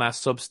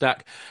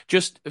Substack.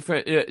 Just for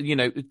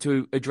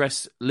to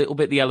address a little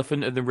bit the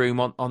elephant in the room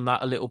on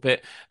that a little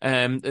bit.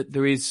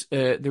 There is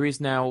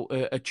now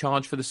a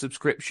charge for the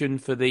subscription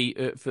for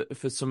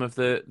some of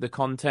the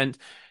content.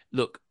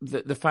 Look,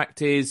 the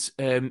fact is,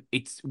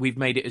 we've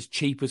made it as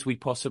cheap as we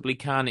possibly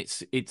can.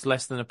 It's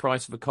less than the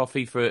price of a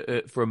coffee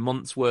for a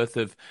month's worth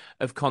of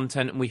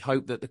content, and we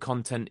hope that the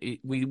content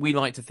we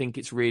like to think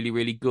it's really,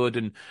 really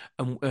good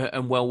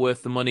and well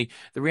worth the money.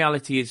 The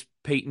reality is,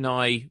 Pete and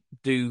I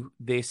do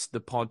the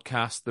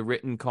podcast, the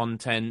written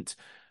content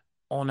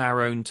on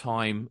our own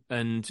time,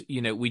 and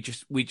we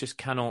just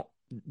cannot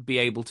be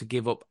able to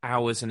give up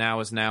hours and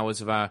hours and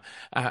hours of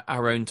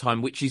our own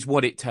time, which is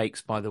what it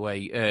takes, by the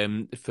way,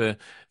 for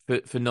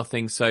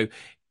nothing. So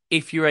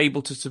if you're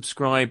able to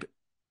subscribe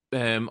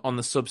on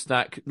the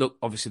Substack, look,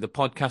 obviously the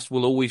podcast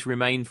will always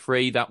remain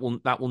free. That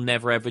will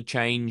never ever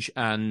change.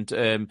 And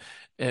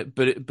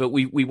but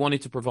we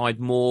wanted to provide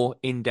more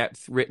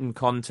in-depth written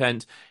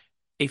content.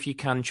 If you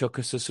can chuck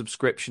us a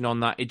subscription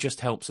on that, it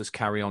just helps us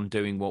carry on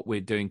doing what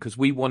we're doing because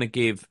we want to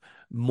give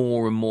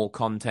more and more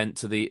content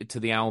to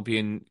the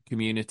Albion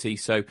community.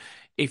 So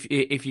if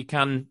you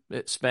can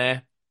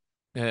spare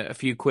a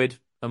few quid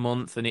a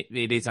month, and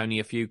it is only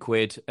a few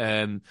quid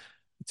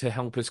to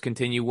help us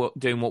continue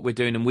doing what we're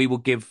doing, and we will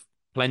give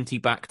plenty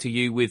back to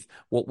you with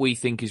what we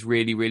think is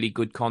really, really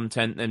good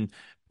content, then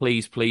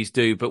please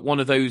do. But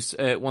one of those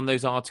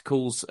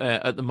articles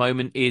at the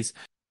moment is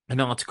an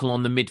article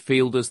on the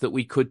midfielders that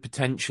we could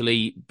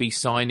potentially be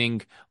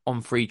signing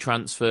on free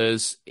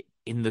transfers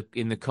in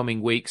the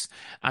coming weeks,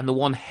 and the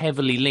one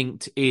heavily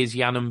linked is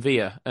Jan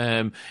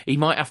Villa. He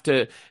might have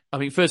to. I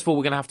mean, first of all,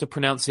 we're going to have to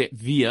pronounce it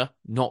Villa,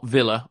 not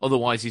Villa.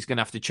 Otherwise, he's going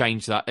to have to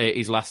change that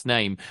his last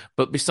name.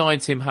 But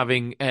besides him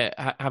having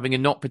a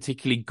not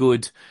particularly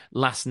good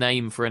last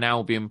name for an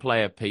Albion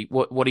player, Pete,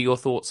 what are your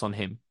thoughts on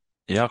him?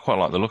 Yeah, I quite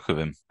like the look of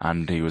him,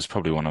 and he was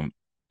probably one of,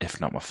 if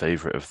not my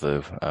favourite, of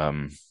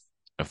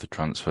the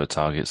transfer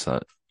targets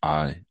that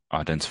I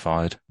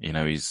identified. You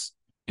know, he's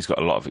got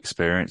a lot of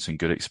experience and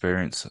good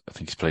experience. I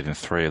think he's played in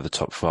 3 of the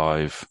top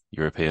 5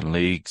 European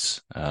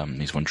leagues.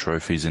 He's won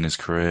trophies in his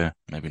career.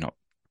 Maybe not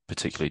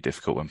particularly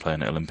difficult when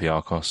playing at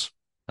Olympiacos,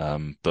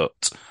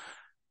 but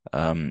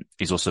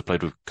he's also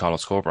played with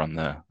Carlos Corberán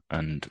there.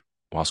 And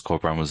whilst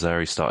Corberán was there,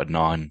 he started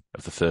 9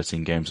 of the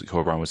 13 games that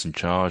Corberán was in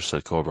charge.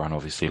 So Corberán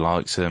obviously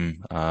likes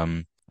him,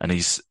 and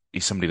he's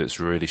somebody that's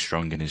really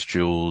strong in his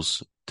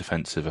duels,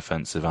 defensive,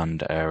 offensive,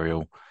 and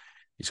aerial.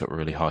 He's got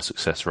really high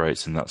success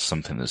rates, and that's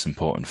something that's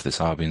important for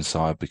this Albion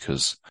side,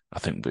 because I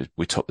think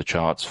we top the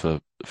charts for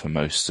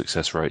most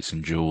success rates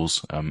in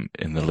duels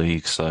in the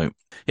league. So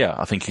yeah,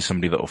 I think he's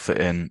somebody that will fit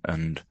in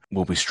and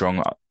will be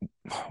strong.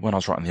 When I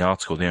was writing the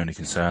article, the only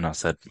concern I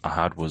said I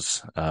had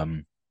was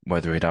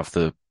whether he'd have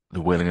the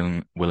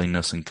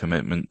willingness and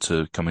commitment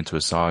to come into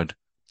a side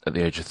at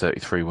the age of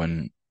 33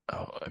 when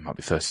it might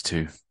be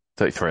 32.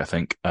 33, I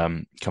think,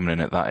 coming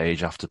in at that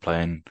age after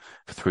playing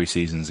for 3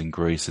 seasons in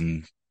Greece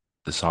and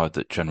the side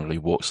that generally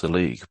walks the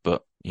league.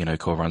 But, you know,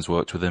 Corberán's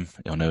worked with him.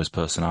 He'll know his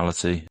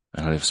personality,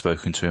 and I've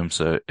spoken to him.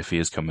 So if he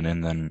is coming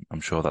in, then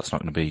I'm sure that's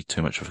not going to be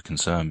too much of a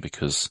concern,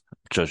 because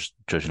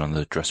judging on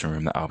the dressing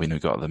room that Albion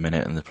have got at the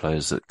minute and the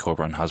players that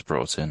Corberán has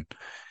brought in,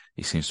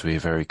 he seems to be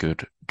a very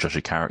good judge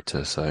of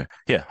character. So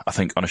yeah, I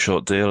think on a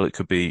short deal, it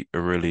could be a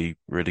really,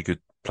 really good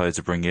player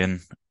to bring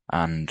in.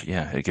 And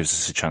yeah, it gives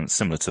us a chance,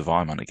 similar to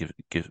Weimann,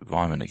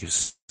 it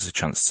gives us a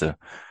chance to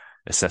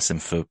assess him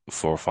for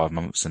 4 or 5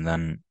 months. And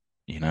then,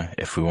 you know,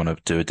 if we want to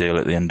do a deal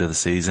at the end of the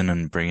season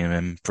and bring him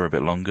in for a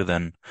bit longer,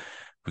 then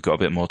we've got a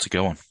bit more to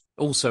go on.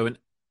 Also, an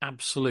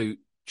absolute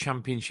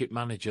Championship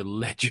manager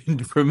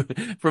legend from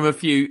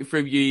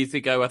years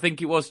ago. I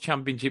think it was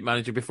Championship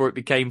manager before it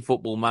became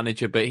Football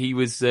Manager, but he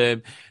was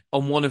on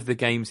one of the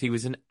games. He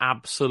was an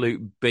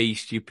absolute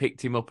beast. You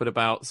picked him up at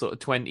about sort of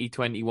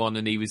 2021,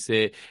 and he was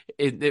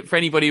for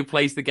anybody who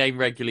plays the game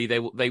regularly,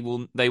 they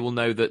will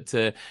know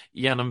that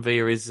Jan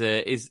Villa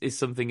is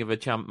something of a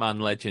champ man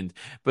legend.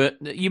 But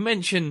you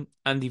mentioned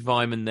Andy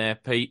Weimann there,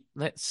 Pete.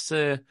 Let's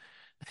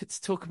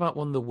talk about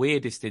one of the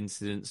weirdest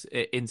incidents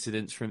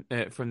from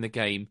the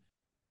game.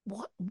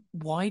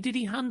 Why did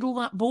he handle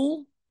that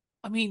ball?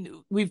 I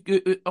mean, we've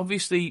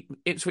obviously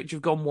Ipswich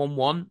have gone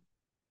 1-1.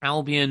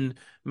 Albion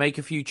make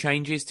a few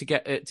changes to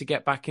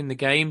get back in the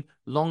game.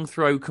 Long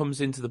throw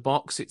comes into the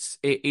box.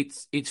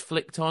 It's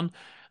flicked on,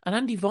 and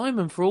Andy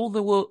Weimann, for all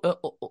the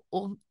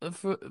world,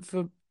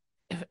 for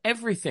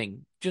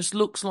everything, just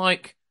looks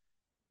like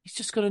he's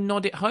just got to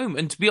nod it home.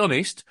 And to be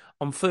honest,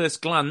 on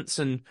first glance,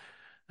 and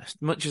as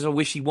much as I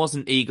wish he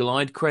wasn't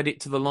eagle-eyed,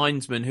 credit to the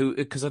linesman who,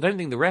 because I don't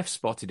think the ref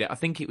spotted it. I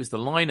think it was the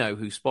lino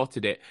who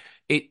spotted it.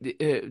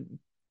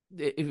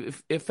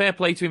 Fair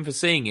play to him for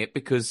seeing it,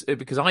 because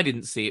I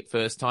didn't see it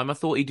first time. I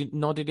thought he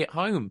nodded it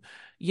home.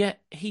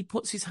 Yet he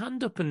puts his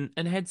hand up and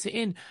heads it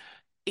in.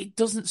 It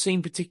doesn't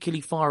seem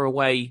particularly far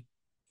away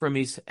from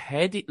his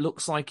head. It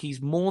looks like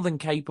he's more than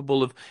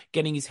capable of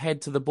getting his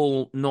head to the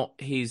ball, not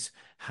his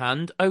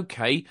hand.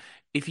 Okay,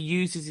 if he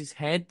uses his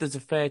head, there's a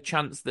fair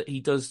chance that he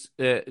does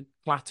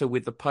clatter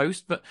with the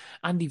post. But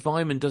Andy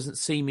Weimann doesn't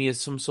see me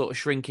as some sort of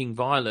shrinking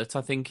violet.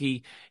 I think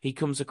he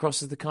comes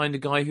across as the kind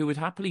of guy who would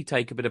happily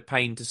take a bit of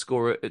pain to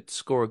score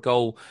a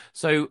goal.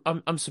 So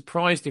I'm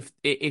surprised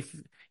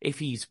if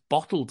he's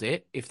bottled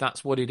it, if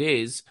that's what it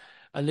is,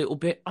 a little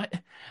bit.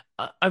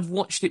 I've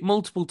watched it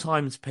multiple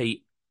times,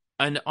 Pete,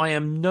 and I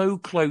am no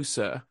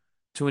closer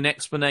to an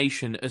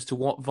explanation as to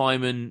what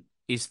Weimann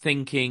is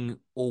thinking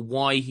or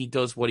why he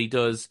does what he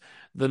does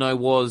than I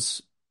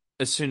was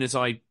as soon as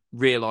I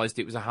realised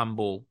it was a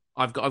handball.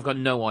 I've got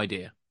no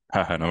idea.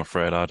 I'm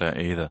afraid I don't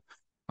either.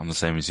 I'm the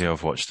same as you.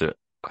 I've watched it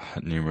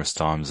numerous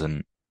times,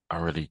 and I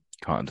really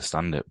can't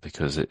understand it,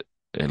 because it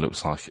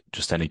looks like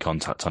just any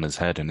contact on his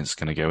head and it's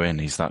going to go in.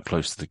 He's that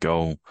close to the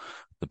goal.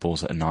 The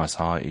ball's at a nice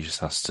height. He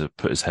just has to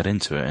put his head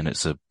into it, and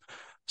it's a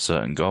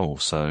certain goal.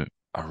 So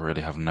I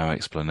really have no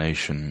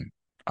explanation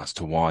as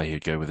to why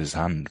he'd go with his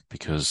hand,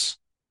 because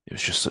it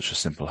was just such a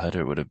simple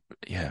header. It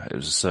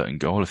was a certain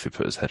goal if he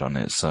put his head on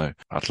it. So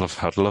I'd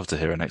love to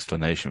hear an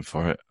explanation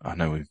for it. I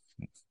know we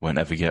won't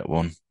ever get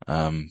one.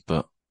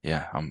 But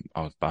yeah,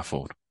 I was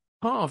baffled.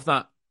 Part of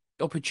that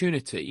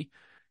opportunity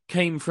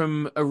came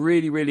from a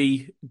really,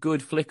 really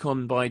good flick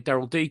on by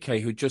Daryl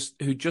DK,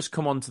 who'd just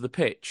come onto the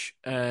pitch.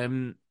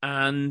 And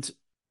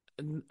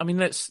I mean,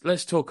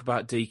 let's talk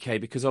about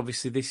DK, because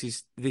obviously this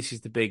is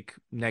the big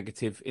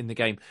negative in the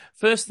game.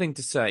 First thing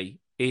to say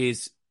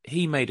is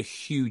he made a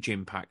huge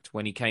impact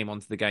when he came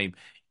onto the game.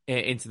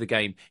 into the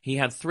game. He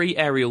had 3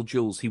 aerial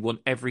duels. He won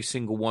every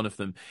single one of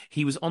them.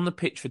 He was on the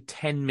pitch for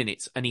 10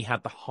 minutes and he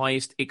had the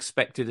highest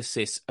expected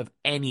assists of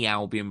any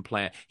Albion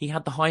player. He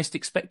had the highest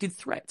expected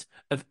threat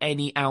of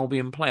any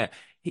Albion player.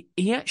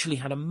 He actually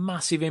had a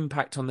massive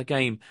impact on the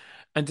game.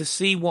 And to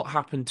see what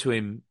happened to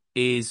him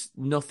is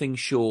nothing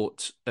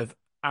short of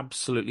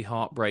absolutely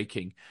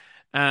heartbreaking.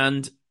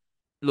 And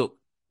look,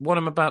 what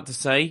I'm about to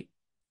say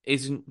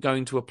isn't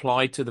going to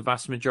apply to the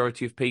vast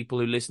majority of people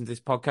who listen to this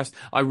podcast.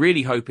 I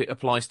really hope it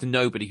applies to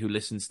nobody who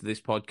listens to this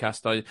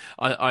podcast.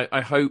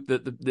 I hope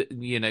that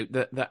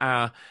that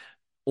our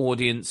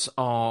audience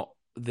are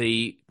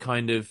the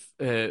kind of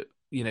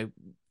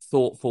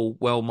thoughtful,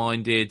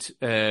 well-minded,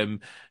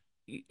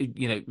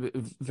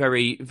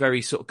 very,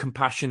 very sort of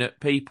compassionate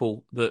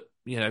people that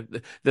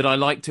that I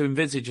like to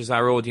envisage as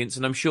our audience,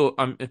 and I'm sure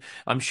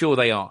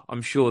they are.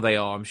 I'm sure they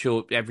are. I'm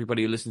sure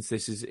everybody who listens to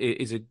this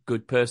is a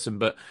good person,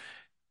 but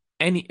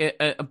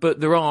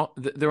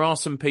there are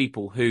some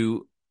people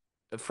who,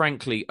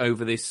 frankly,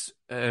 over this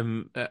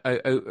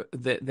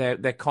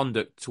their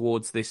conduct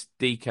towards this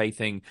DK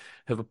thing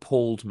have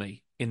appalled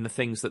me in the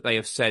things that they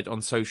have said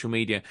on social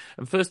media.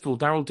 And first of all,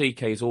 Daryl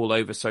DK is all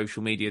over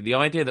social media. The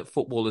idea that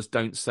footballers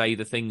don't say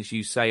the things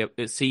you say,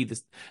 see the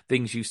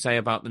things you say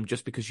about them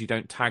just because you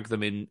don't tag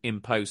them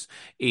in posts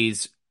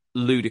is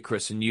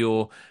ludicrous, and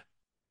you're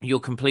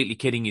completely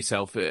kidding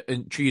yourself,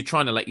 and you're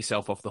trying to let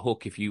yourself off the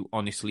hook if you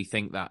honestly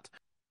think that.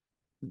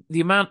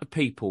 The amount of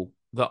people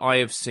that I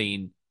have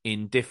seen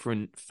in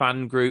different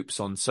fan groups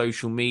on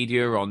social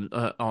media,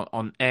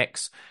 on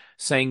X,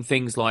 saying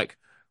things like,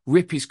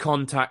 rip his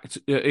contract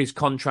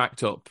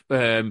up.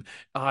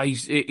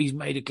 He's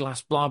made of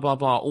glass, blah, blah,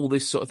 blah, all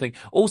this sort of thing.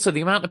 Also,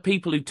 the amount of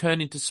people who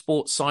turn into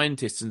sports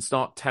scientists and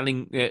start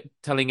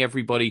telling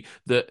everybody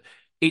that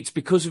it's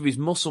because of his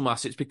muscle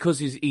mass, it's because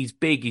he's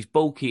big, he's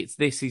bulky, it's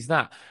this, he's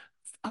that.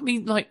 I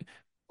mean, like,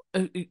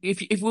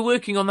 if we're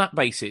working on that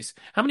basis,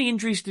 how many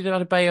injuries did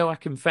Adebayo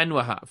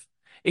Akinfenwa have?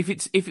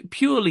 If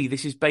purely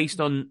this is based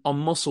on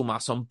muscle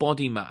mass, on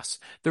body mass,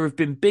 there have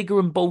been bigger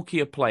and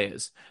bulkier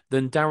players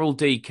than Daryl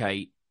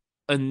DK,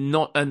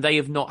 and they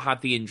have not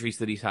had the injuries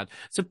that he's had.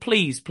 So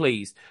please,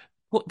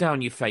 put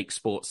down your fake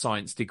sports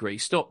science degree.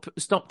 Stop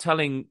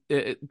telling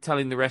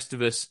the rest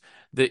of us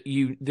that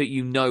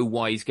you know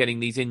why he's getting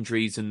these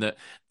injuries and that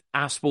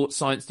our sports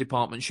science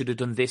department should have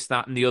done this,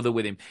 that, and the other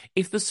with him.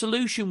 If the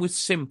solution was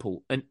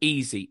simple and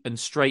easy and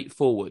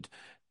straightforward,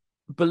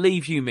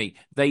 believe you me,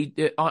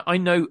 I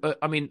know.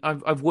 I mean,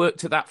 I've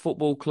worked at that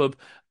football club,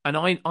 and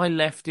I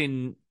left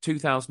in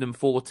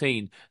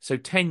 2014, so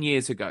 10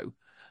 years ago.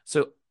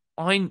 So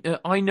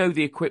I know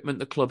the equipment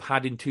the club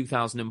had in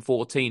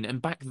 2014,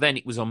 and back then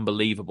it was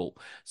unbelievable.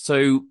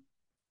 So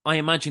I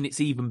imagine it's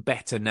even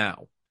better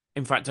now.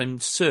 In fact, I'm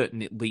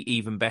certain it'll be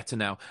even better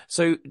now.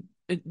 So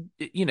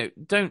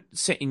don't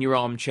sit in your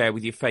armchair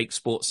with your fake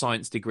sports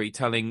science degree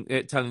telling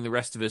the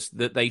rest of us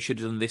that they should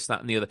have done this, that,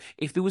 and the other.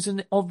 If there was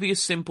an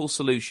obvious, simple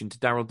solution to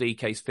Daryl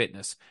DK's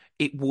fitness,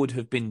 it would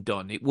have been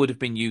done. It would have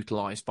been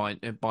utilised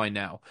by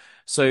now.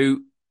 So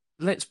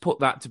let's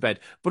put that to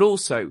bed. But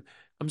also,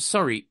 I'm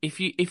sorry,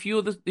 if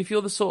you're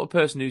the sort of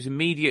person whose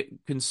immediate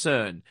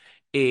concern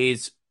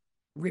is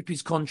rip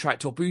his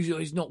contract up,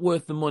 he's not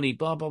worth the money,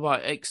 blah blah blah,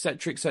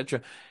 etc.,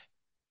 etc.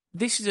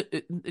 This is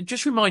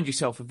just remind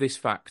yourself of this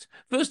fact.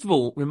 First of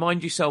all,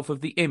 remind yourself of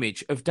the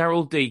image of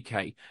Daryl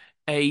DK,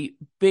 a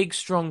big,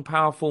 strong,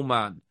 powerful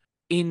man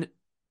in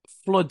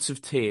floods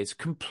of tears,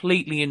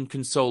 completely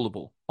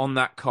inconsolable on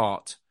that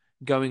cart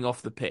going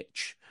off the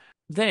pitch.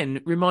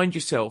 Then remind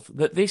yourself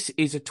that this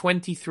is a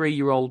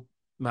 23-year-old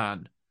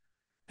man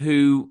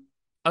who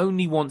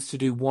only wants to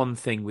do one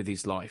thing with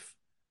his life,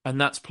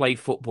 and that's play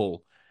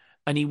football.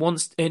 And he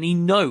knows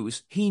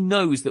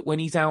that when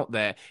he's out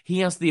there, he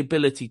has the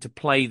ability to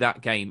play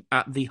that game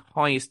at the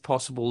highest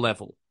possible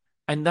level.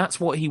 And that's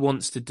what he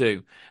wants to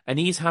do. And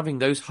he's having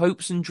those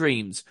hopes and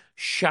dreams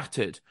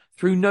shattered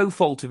through no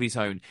fault of his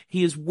own.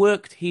 He has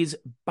worked his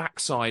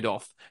backside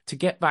off to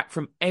get back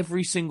from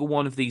every single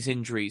one of these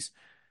injuries.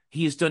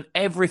 He has done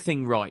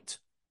everything right.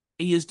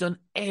 He has done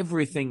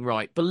everything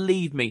right.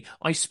 Believe me,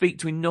 I speak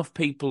to enough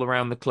people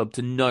around the club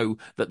to know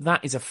that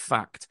that is a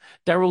fact.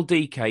 Daryl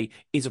DK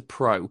is a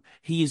pro.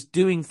 He is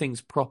doing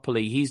things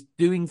properly. He's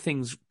doing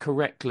things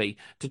correctly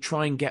to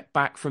try and get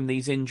back from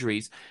these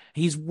injuries.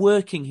 He's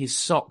working his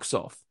socks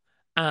off,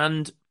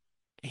 and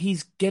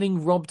he's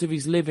getting robbed of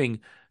his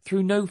living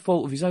through no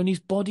fault of his own. His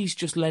body's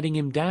just letting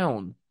him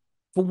down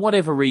for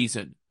whatever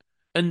reason.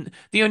 And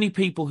the only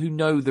people who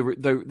know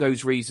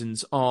those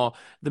reasons are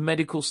the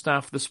medical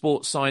staff, the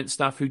sports science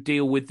staff who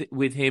deal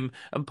with him,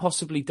 and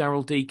possibly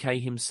Daryl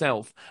DK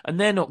himself. And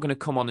they're not going to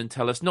come on and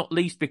tell us, not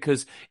least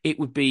because it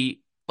would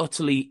be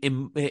utterly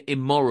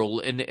immoral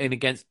and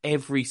against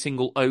every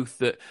single oath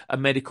that a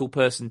medical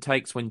person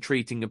takes when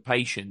treating a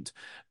patient.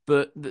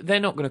 But they're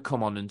not going to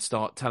come on and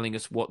start telling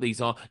us what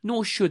these are,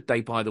 nor should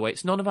they, by the way.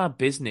 It's none of our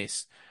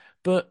business.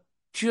 But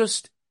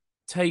just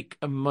take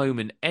a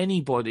moment,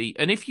 anybody,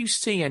 and if you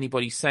see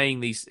anybody saying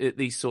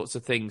these sorts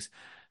of things,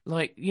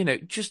 like,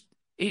 just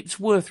it's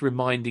worth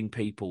reminding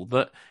people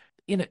that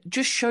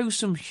just show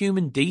some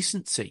human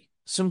decency,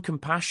 some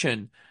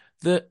compassion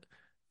that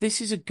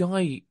this is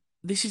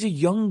a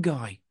young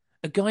guy,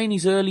 a guy in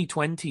his early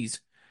 20s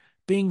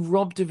being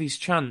robbed of his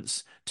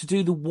chance to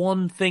do the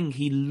one thing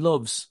he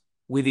loves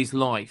with his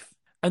life.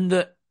 And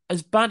that,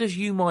 as bad as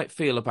you might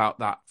feel about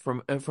that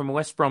from a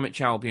West Bromwich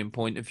Albion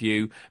point of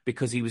view,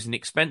 because he was an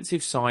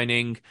expensive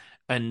signing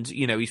and,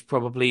 he's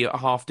probably a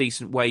half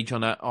decent wage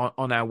on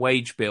our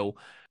wage bill.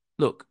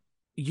 Look,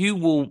 you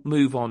will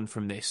move on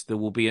from this. There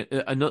will be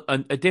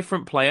a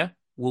different player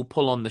will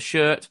pull on the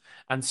shirt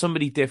and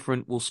somebody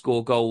different will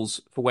score goals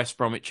for West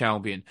Bromwich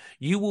Albion.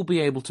 You will be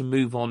able to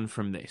move on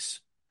from this.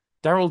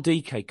 Daryl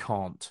Dike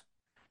can't.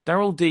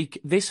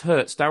 This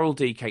hurts Daryl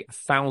Dike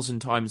 1,000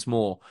 times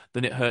more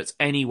than it hurts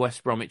any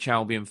West Bromwich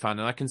Albion fan.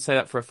 And I can say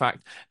that for a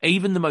fact.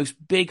 Even the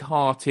most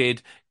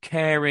big-hearted,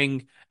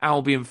 caring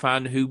Albion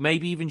fan who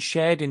maybe even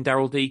shared in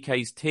Daryl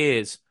Dike's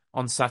tears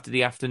on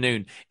Saturday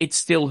afternoon, it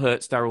still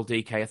hurts Daryl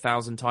Dike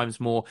 1,000 times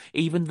more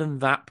even than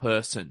that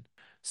person.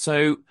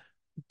 So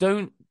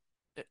don't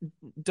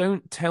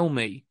tell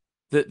me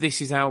that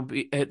this is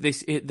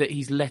that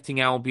he's letting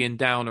Albion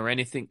down or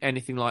anything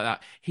like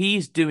that. He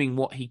is doing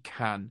what he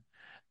can,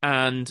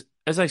 and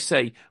as I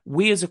say,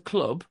 we as a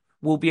club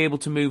will be able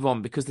to move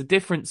on because the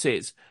difference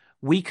is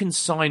we can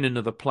sign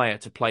another player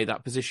to play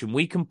that position.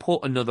 We can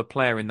put another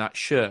player in that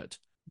shirt.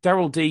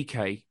 Daryl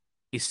Dike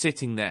is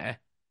sitting there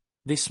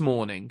this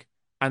morning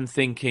and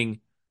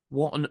thinking,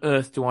 what on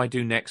earth do I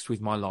do next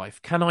with my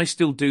life? Can I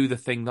still do the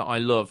thing that I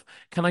love?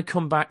 Can I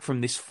come back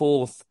from this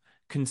fourth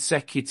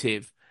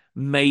consecutive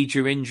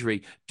major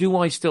injury? Do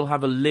I still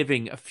have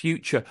a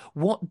future?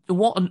 What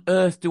on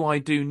earth do I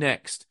do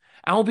next?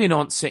 Albion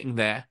aren't sitting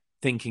there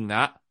thinking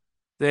that.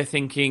 They're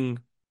thinking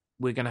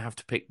we're going to have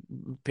to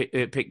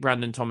pick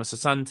Brandon Thomas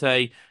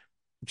Asante,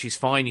 which is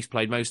fine. He's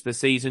played most of the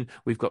season.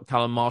 We've got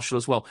Callum Marshall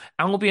as well.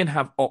 Albion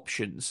have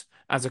options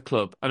as a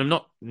club, and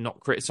I'm not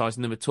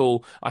criticising them at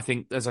all. I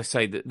think, as I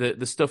say,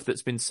 the stuff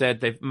that's been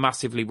said, they've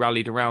massively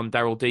rallied around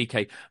Daryl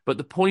Dike. But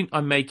the point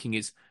I'm making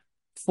is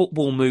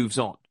football moves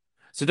on.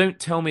 So don't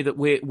tell me that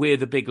we're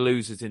the big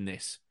losers in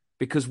this,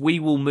 because we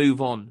will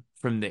move on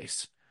from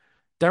this.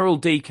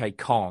 Daryl Dike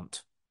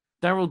can't.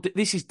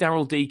 This is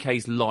Daryl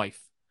Dike's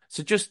life.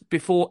 So just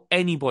before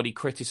anybody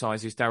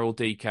criticises Daryl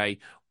Dike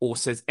or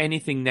says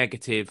anything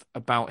negative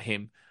about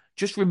him,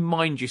 just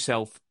remind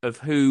yourself of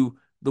who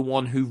the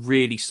one who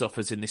really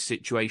suffers in this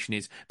situation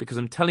is. Because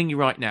I'm telling you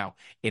right now,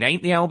 it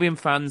ain't the Albion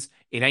fans,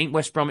 it ain't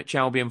West Bromwich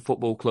Albion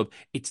Football Club,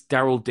 it's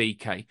Daryl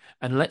Dike.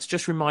 And let's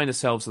just remind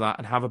ourselves of that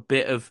and have a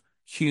bit of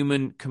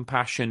human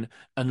compassion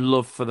and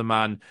love for the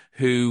man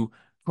who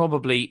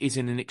probably is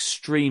in an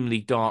extremely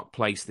dark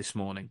place this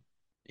morning.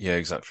 Yeah,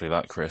 exactly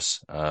that,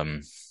 Chris.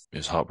 It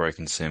was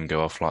heartbreaking to see him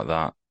go off like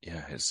that.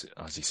 Yeah, it's,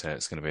 as you say,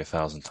 it's going to be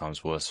 1,000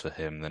 times worse for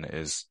him than it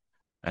is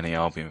any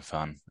Albion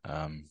fan.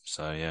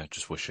 So yeah,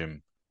 just wish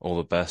him all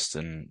the best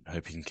and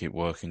hope he can keep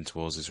working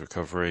towards his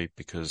recovery,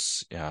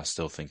 because yeah, I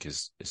still think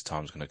his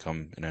time's going to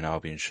come in an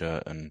Albion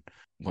shirt, and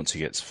once he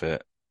gets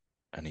fit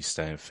and he's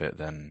staying fit,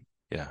 then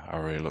yeah, I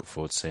really look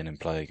forward to seeing him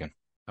play again.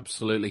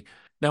 Absolutely.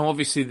 Now,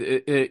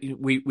 obviously,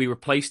 we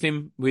replaced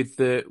him with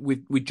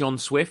John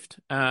Swift,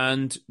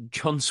 and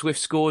John Swift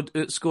scored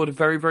a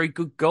very, very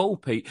good goal.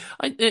 Pete,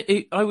 I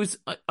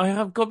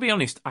have got to be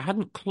honest, I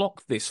hadn't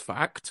clocked this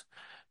fact,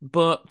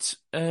 but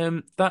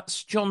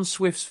that's John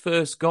Swift's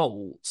first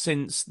goal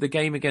since the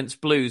game against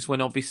Blues,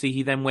 when obviously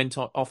he then went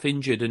off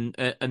injured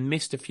and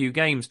missed a few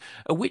games.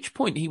 At which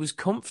point he was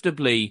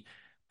comfortably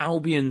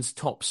Albion's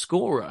top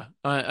scorer.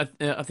 I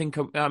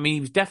mean, he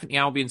was definitely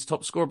Albion's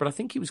top scorer, but I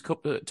think he was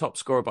top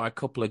scorer by a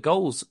couple of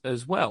goals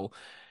as well.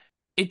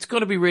 It's got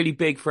to be really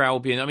big for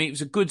Albion. I mean, it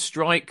was a good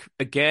strike.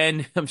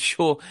 Again, I'm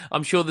sure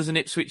there's an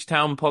Ipswich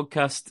Town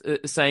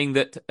podcast saying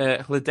that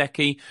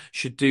Hladecki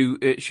should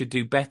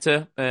do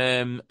better.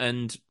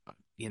 And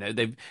you know,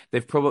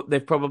 they've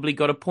probably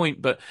got a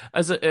point. But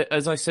as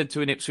I said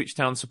to an Ipswich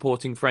Town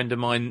supporting friend of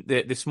mine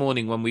this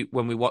morning when we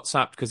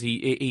WhatsApped, because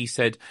he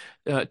said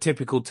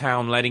typical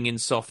Town letting in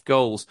soft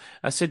goals.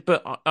 I said,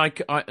 but I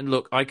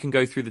can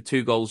go through the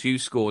 2 goals you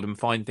scored and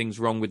find things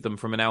wrong with them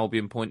from an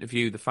Albion point of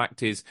view. The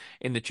fact is,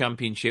 in the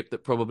Championship,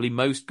 that probably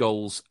most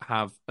goals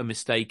have a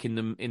mistake in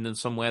them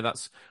somewhere.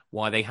 That's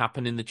why they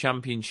happen in the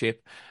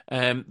Championship.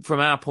 From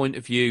our point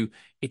of view,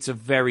 it's a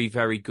very,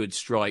 very good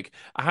strike.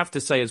 I have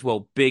to say as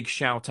well, big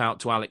shout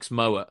out to Alex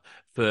Mowat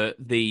for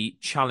the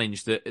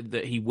challenge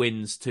that he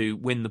wins to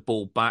win the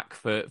ball back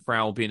for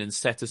Albion and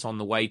set us on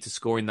the way to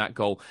scoring that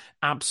goal.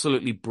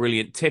 Absolutely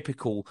brilliant,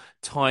 typical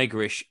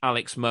Tigerish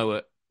Alex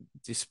Mowat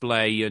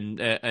display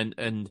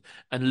and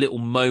little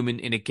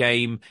moment in a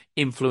game,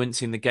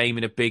 influencing the game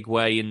in a big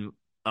way. And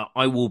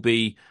I will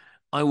be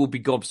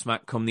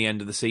gobsmacked come the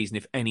end of the season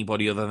if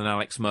anybody other than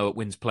Alex Mowat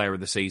wins Player of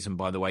the Season.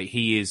 By the way,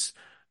 he is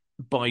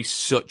by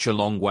such a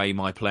long way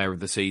my Player of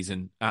the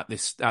Season at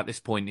this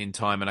point in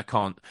time, and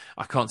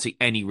I can't see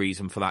any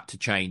reason for that to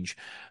change.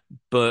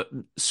 But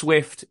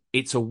Swift,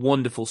 it's a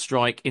wonderful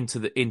strike into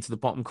the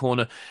bottom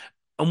corner.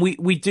 And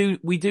we do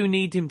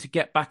need him to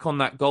get back on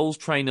that goals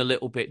train a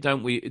little bit,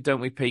 don't we,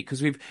 Pete?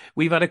 Because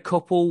we've had a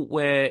couple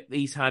where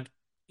he's had,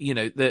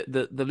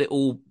 the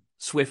little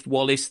Swift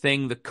Wallace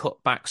thing, the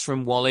cutbacks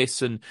from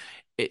Wallace, and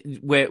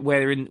where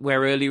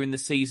earlier in the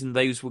season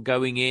those were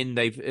going in,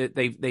 they've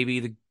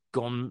either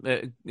gone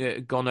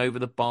over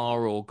the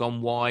bar or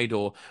gone wide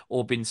or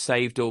been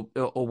saved or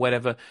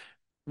whatever.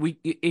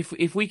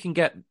 If we can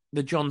get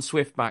the John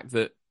Swift back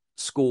that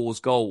scores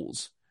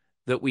goals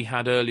that we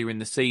had earlier in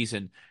the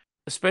season,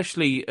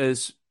 especially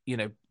as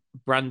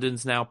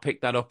Brandon's now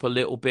picked that up a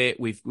little bit.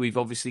 We've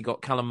obviously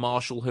got Callum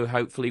Marshall, who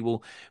hopefully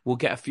will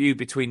get a few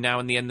between now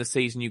and the end of the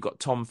season. You've got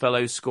Tom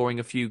Fellows scoring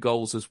a few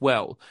goals as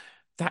well.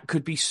 That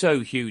could be so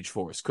huge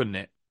for us, couldn't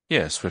it?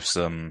 Yeah, Swift's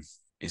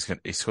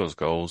he scores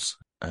goals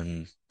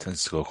and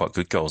tends to score quite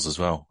good goals as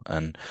well.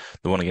 And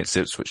the one against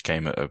Ipswich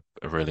came at a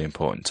really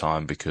important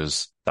time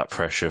because that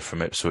pressure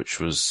from Ipswich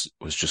was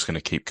just going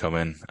to keep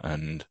coming,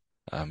 and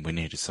we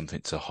needed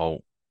something to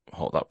halt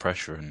that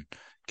pressure and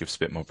give us a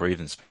bit more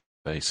breathing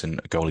space. And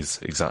a goal is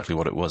exactly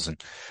what it was.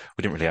 And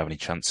we didn't really have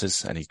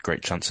any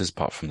great chances,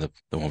 apart from the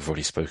one we've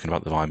already spoken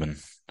about, the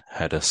Weimann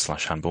header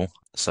 / handball.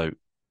 So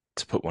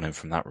to put one in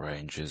from that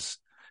range is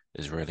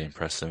really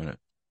impressive.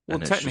 Well,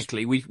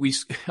 technically,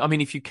 I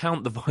mean, if you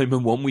count the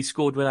Weimann one, we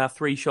scored with our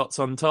 3 shots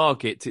on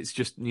target. It's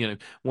just,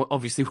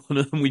 obviously one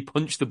of them we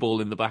punched the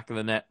ball in the back of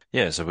the net.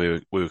 Yeah, so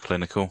we were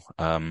clinical.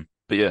 But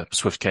yeah,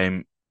 Swift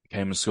came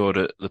and scored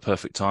at the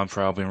perfect time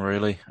for Albion,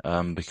 really,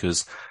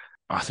 because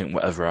I think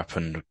whatever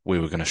happened, we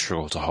were going to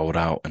struggle to hold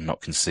out and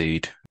not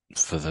concede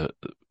for the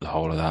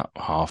whole of that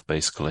half,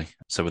 basically.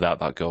 So without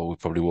that goal, we'd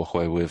probably walk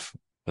away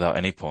without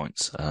any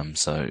points.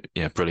 So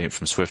yeah, brilliant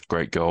from Swift,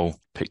 great goal,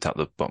 picked out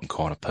the bottom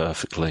corner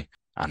perfectly,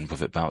 and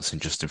with it bouncing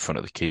just in front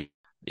of the keeper.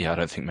 Yeah, I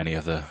don't think many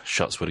other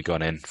shots would have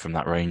gone in from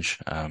that range.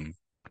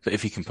 But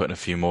if he can put in a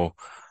few more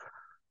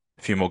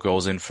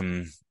goals in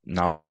from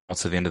now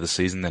to the end of the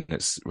season, then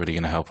it's really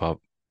going to help our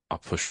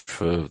push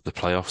for the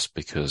playoffs,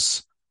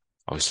 because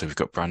obviously we've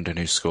got Brandon,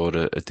 who scored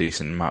a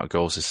decent amount of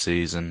goals this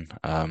season.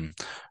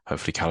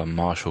 Hopefully Callum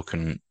Marshall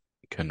can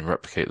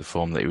replicate the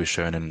form that he was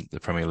showing in the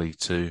Premier League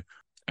too.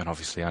 And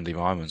obviously Andy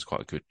Weimann's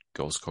quite a good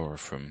goal scorer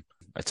from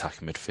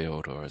attacking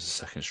midfield or as a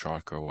second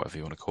striker or whatever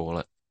you want to call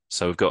it.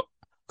 So we've got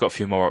a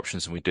few more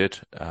options than we did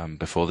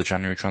before the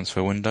January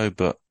transfer window.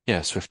 But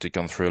yeah, Swift had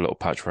gone through a little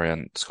patch where he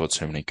hadn't scored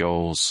so many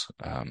goals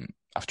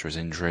after his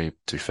injury.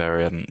 To be fair,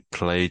 he hadn't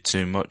played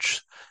too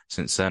much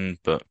since then,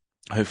 but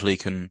hopefully he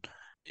can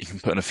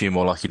put in a few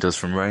more like he does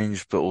from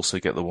range, but also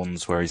get the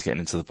ones where he's getting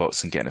into the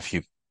box and getting a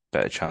few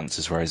better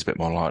chances where he's a bit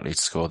more likely to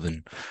score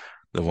than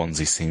the ones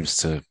he seems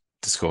to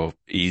score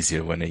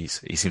easier when he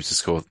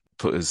seems to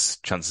put his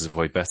chances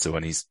away better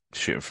when he's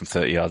shooting from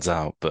 30 yards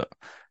out. But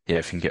yeah,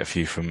 if you can get a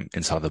few from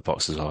inside the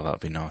box as well, that'd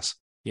be nice.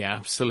 Yeah,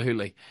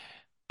 absolutely.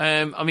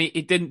 I mean,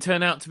 it didn't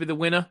turn out to be the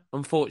winner,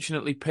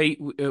 unfortunately, Pete.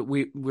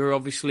 We're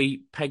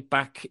obviously pegged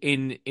back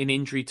in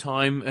injury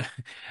time,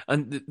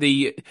 and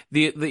the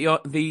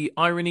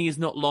irony is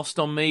not lost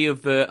on me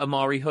of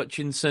Amari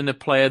Hutchinson, a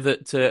player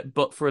that,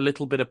 but for a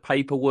little bit of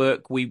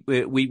paperwork, we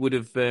would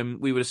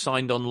have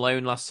signed on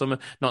loan last summer.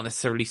 Not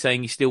necessarily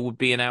saying he still would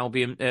be an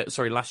Albion.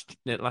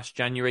 Last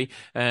January.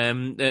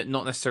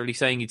 Not necessarily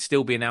saying he'd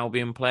still be an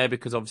Albion player,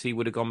 because obviously he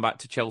would have gone back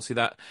to Chelsea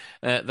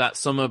that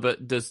summer.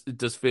 But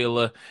does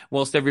feel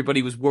whilst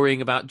everybody was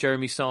worrying about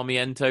Jeremy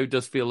Sarmiento,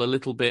 does feel a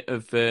little bit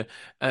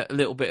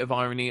of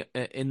irony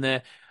in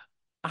there.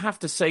 I have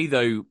to say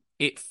though,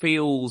 it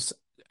feels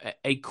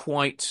a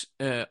quite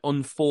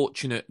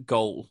unfortunate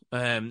goal.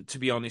 To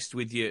be honest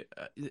with you,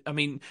 I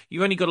mean,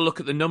 you've only got to look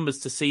at the numbers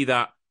to see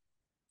that.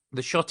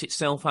 The shot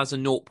itself has a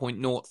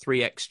 0.03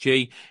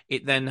 xG.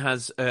 It then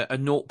has a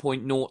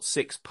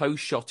 0.06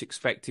 post-shot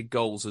expected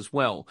goals as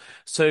well.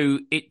 So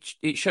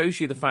it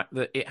shows you the fact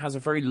that it has a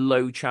very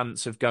low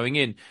chance of going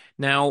in.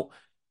 Now,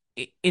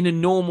 in a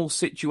normal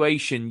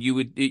situation, you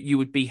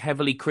would be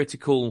heavily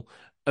critical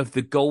of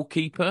the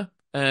goalkeeper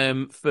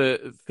for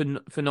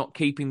not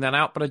keeping that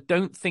out, but I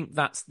don't think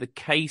that's the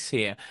case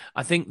here.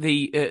 I think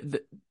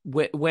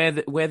where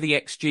the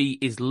XG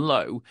is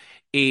low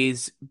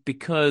is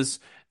because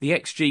the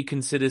XG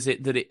considers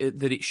it that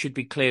it should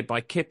be cleared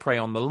by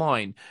Kipre on the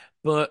line.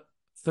 But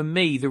for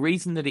me, the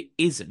reason that it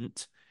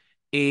isn't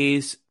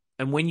is,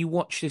 and when you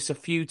watch this a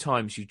few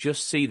times, you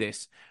just see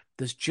this.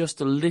 There's just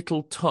a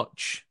little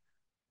touch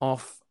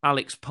off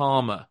Alex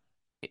Palmer.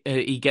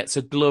 He gets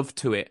a glove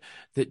to it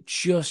that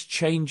just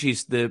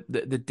changes the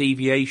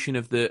deviation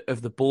of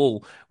the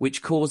ball,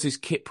 which causes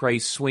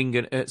Kipre's swing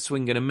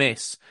and a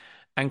miss,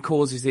 and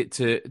causes it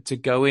to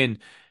go in.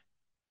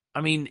 I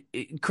mean,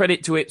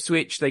 credit to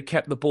Ipswich, they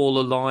kept the ball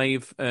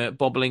alive,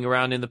 bobbling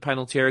around in the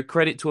penalty area.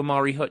 Credit to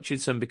Amari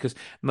Hutchinson, because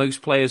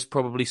most players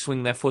probably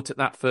swing their foot at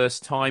that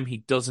first time. He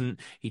doesn't.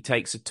 He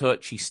takes a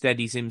touch, he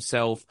steadies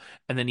himself,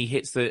 and then he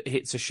hits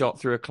a shot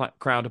through a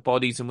crowd of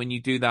bodies. And when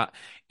you do that,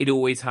 it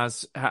always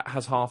has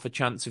half a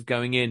chance of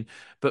going in.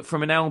 But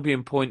from an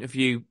Albion point of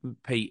view,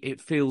 Pete,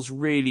 it feels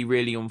really,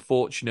 really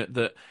unfortunate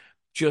that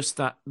just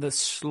that the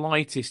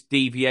slightest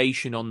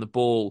deviation on the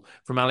ball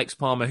from Alex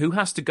Palmer, who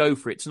has to go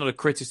for it. It's not a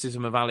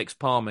criticism of Alex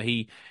Palmer.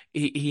 He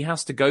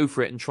has to go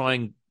for it and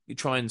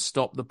try and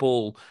stop the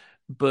ball,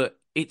 but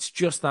it's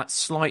just that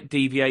slight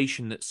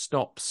deviation that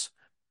stops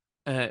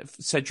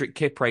Cedric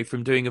Kipre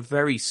from doing a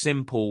very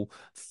simple,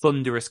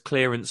 thunderous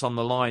clearance on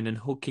the line and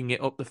hooking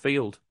it up the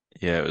field.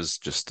 Yeah, it was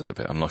just a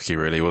bit unlucky,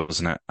 really,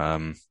 wasn't it?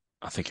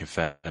 I think in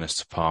fairness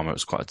to Palmer, it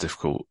was quite a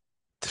difficult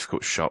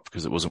shot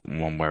because it wasn't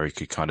one where he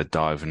could kind of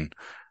dive and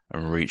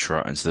reach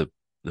right into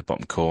the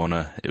bottom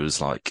corner. It was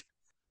like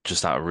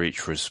just out of reach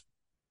for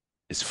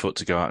his foot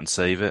to go out and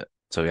save it.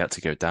 So he had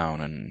to go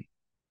down, and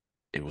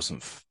it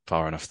wasn't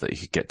far enough that he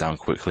could get down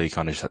quickly. He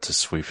kind of just had to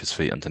sweep his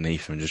feet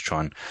underneath him and just try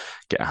and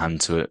get a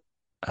hand to it.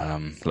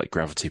 Let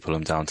gravity pull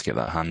him down to get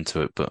that hand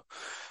to it. But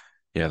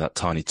yeah, that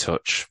tiny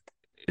touch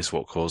is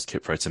what caused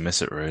Kipre to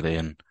miss it, really.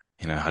 And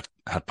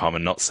had Palmer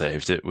not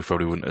saved it, we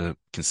probably wouldn't have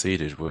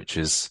conceded, which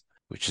is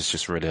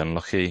just really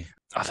unlucky.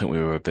 I think we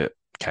were a bit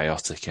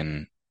chaotic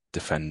in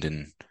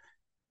defending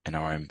in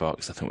our own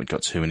box. I think we'd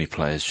got too many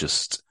players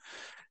just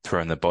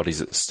throwing their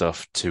bodies at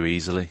stuff too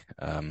easily.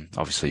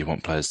 Obviously, you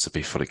want players to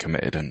be fully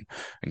committed and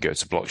go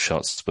to block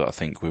shots, but I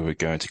think we were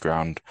going to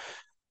ground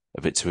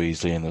a bit too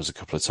easily. And there was a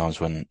couple of times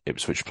when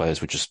Ipswich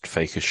players would just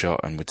fake a shot,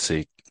 and we'd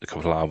see a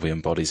couple of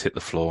Albion bodies hit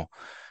the floor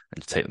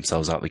and take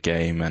themselves out of the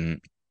game.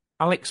 And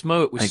Alex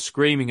Mowat was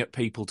screaming at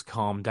people to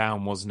calm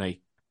down, wasn't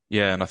he?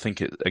 Yeah, and I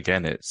think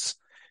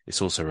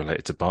it's also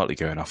related to Bartley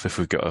going off. If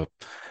we've got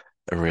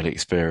a really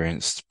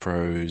experienced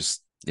a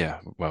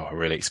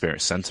really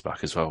experienced centre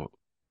back as well,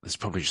 there's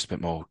probably just a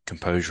bit more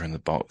composure in the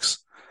box.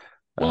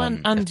 Well,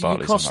 and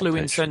Yukoslu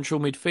in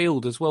central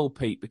midfield as well,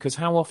 Pete, because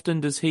how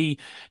often does he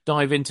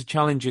dive into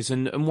challenges?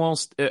 And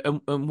whilst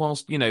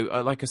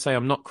like I say,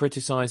 I'm not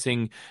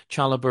criticising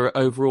Chalobah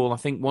overall. I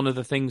think one of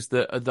the things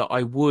that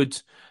I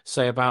would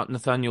say about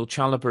Nathaniel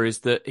Chalobah is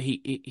that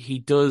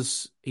he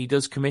does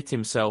commit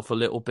himself a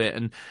little bit,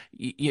 and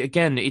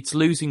again, it's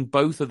losing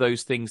both of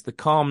those things. The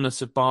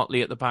calmness of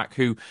Bartley at the back,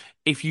 who,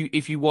 if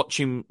you watch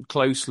him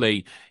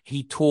closely,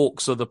 he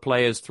talks other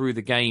players through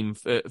the game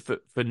for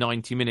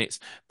 90 minutes.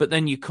 But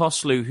then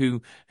Yukoslu,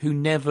 who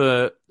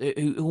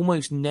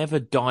almost never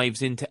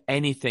dives into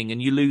anything,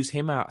 and you lose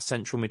him out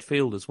central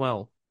midfield as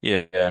well.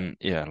 Yeah, and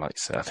like I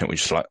said, I think we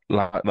just like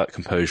that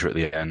composure at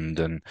the end,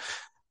 and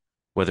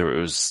whether it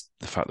was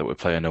the fact that we're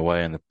playing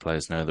away and the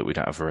players know that we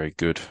don't have a very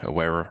good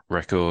away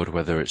record,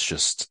 whether it's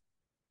just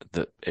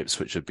that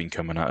Ipswich had been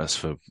coming at us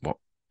for what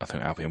I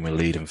think Albion were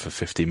leading for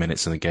 50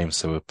 minutes in the game,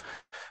 so we're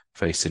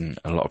facing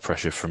a lot of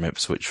pressure from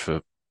Ipswich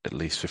for at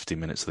least 50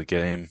 minutes of the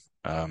game,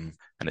 and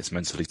it's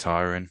mentally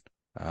tiring,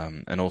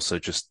 and also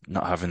just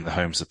not having the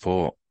home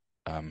support,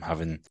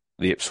 having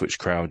the Ipswich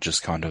crowd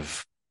just kind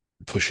of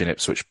pushing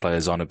Ipswich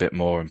players on a bit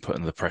more and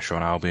putting the pressure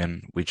on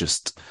Albion.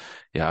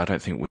 I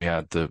don't think we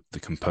had the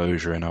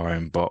composure in our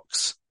own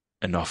box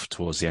enough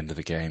towards the end of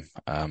the game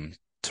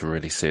to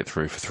really see it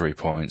through for 3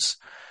 points.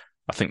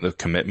 I think the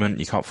commitment,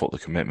 you can't fault the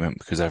commitment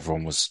because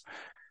everyone was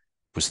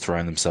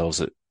throwing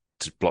themselves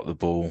to block the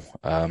ball.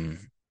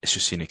 It's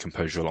just you need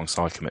composure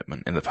alongside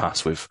commitment. In the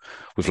past, we've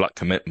lacked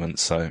commitment,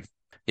 so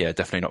yeah,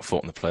 definitely not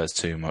faulting the players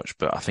too much.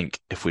 But I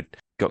think if we'd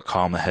got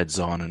calmer heads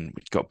on and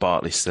we'd got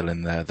Bartley still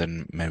in there,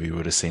 then maybe we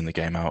would have seen the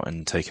game out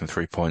and taken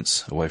 3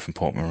 points away from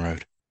Portman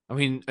Road. I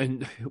mean,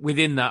 and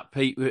within that,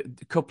 Pete,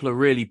 a couple of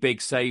really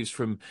big saves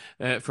from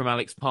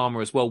Alex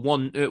Palmer as well.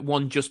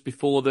 One just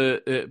before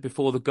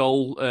the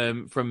goal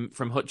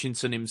from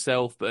Hutchinson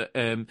himself, but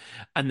and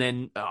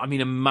then I mean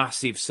a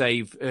massive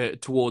save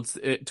towards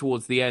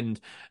the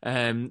end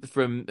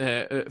from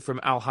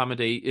Al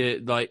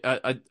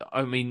Hamadi.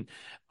 I mean,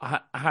 I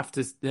have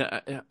to.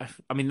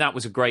 I mean, that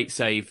was a great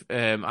save.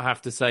 I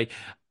have to say.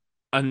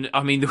 And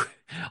I mean,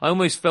 I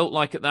almost felt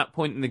like at that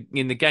point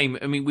in the game,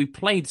 I mean, we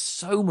played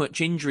so much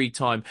injury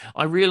time.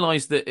 I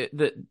realised that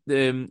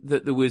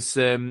there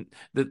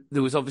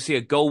was obviously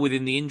a goal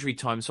within the injury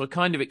time, so I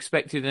kind of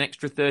expected an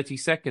extra 30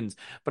 seconds.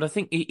 But I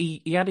think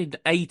he added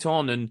 8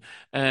 on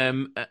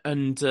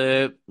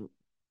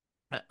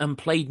and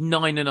played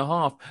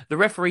 9.5. The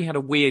referee had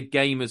a weird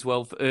game as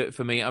well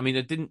for me. I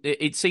mean,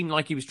 it seemed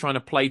like he was trying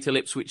to play till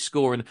Ipswich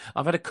score, and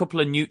I've had a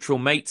couple of neutral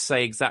mates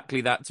say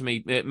exactly that to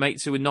me.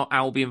 Mates who are not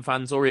Albion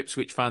fans or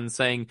Ipswich fans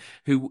saying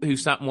who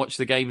sat and watched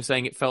the game,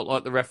 saying it felt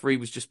like the referee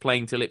was just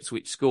playing till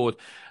Ipswich scored.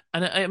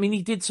 And I mean,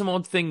 he did some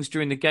odd things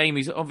during the game.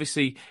 He's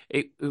obviously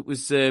it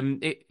was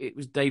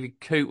David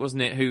Coote,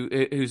 wasn't it,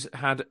 who's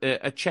had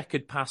a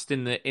checkered past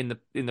in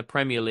the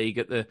Premier League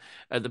at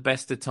the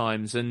best of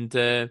times,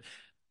 and.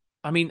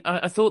 I mean,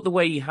 I thought the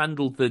way he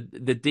handled the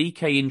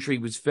DK injury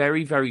was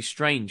very, very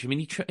strange. I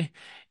mean,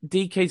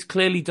 DK's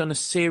clearly done a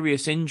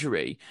serious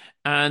injury,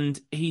 and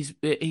he's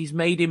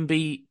made him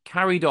be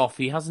carried off.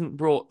 He hasn't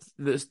brought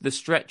the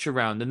stretch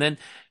around, and then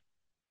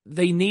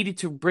they needed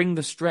to bring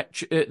the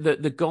stretch,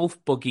 the golf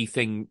buggy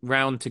thing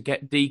round to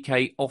get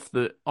DK off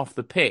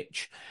the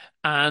pitch,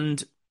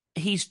 and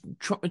he's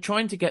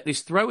trying to get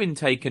this throw in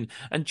taken,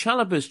 and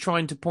Chalobah's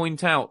trying to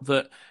point out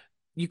that.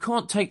 you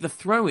can't take the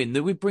throw in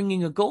that we're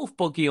bringing a golf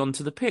buggy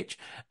onto the pitch.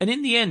 And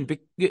in the end,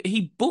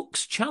 he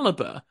books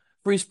Chalobah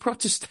for his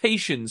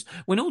protestations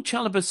when all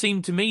Chalobah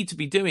seemed to me to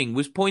be doing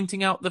was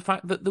pointing out the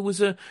fact that there was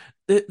a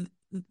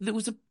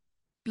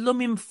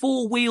blooming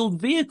four-wheeled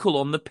vehicle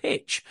on the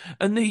pitch,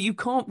 and you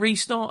can't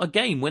restart a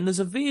game when there's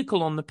a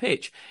vehicle on the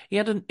pitch. He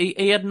had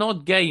an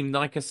odd game,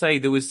 like I say.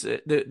 There was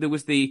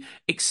the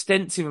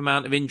extensive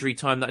amount of injury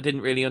time that I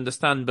didn't really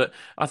understand, but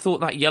I thought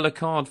that yellow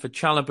card for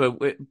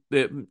Chalobah,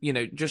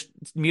 just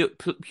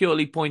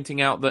purely pointing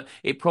out that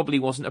it probably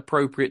wasn't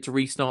appropriate to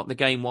restart the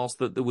game whilst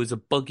that there was a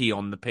buggy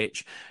on the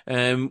pitch,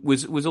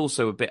 was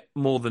also a bit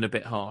more than a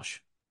bit harsh.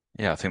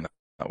 Yeah, I think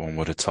that one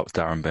would have topped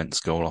Darren Bent's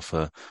goal off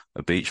a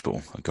beach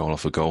ball, a goal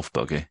off a golf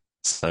buggy.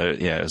 So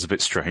yeah, it was a bit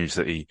strange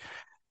that he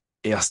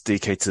asked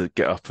DK to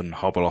get up and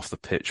hobble off the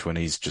pitch when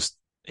he's just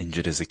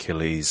injured his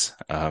Achilles,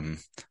 to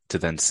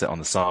then sit on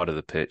the side of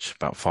the pitch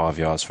about 5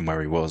 yards from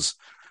where he was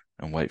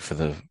and wait for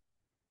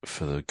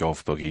the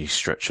golf buggy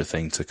stretcher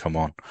thing to come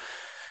on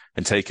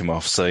and take him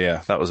off. So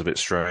yeah, that was a bit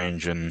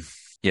strange. And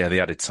yeah, the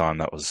added time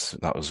that was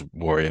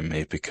worrying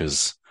me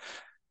because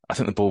I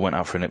think the ball went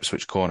out for an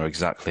Ipswich corner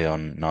exactly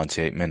on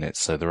 98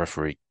 minutes, so the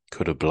referee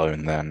could have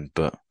blown then,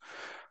 but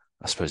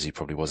I suppose he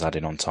probably was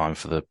adding on time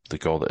for the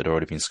goal that had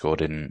already been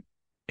scored in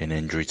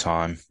injury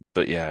time.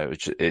 But yeah,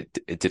 it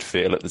did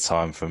feel at the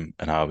time, from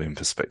an Albion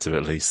perspective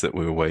at least, that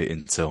we were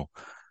waiting till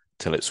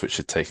Ipswich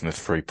had taken the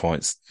 3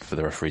 points for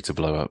the referee to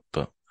blow up.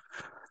 But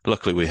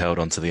luckily we held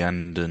on to the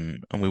end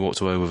and we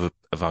walked away with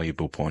a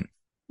valuable point.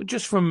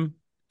 Just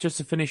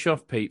to finish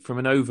off, Pete, from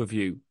an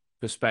overview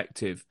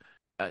perspective,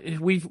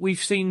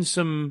 we've seen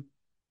some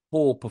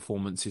poor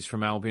performances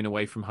from Albion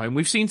away from home.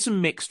 We've seen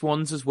some mixed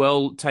ones as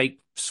well.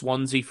 Take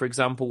Swansea, for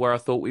example, where I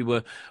thought we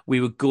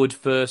were good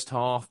first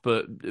half,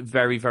 but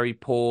very, very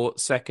poor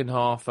second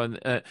half. And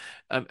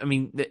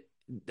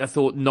I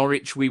thought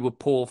Norwich, we were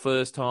poor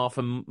first half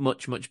and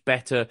much, much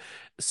better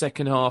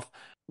second half.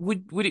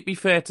 Would it be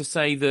fair to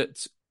say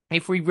that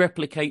if we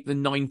replicate the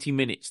 90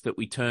 minutes that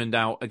we turned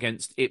out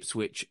against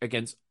Ipswich,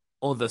 against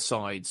other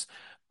sides,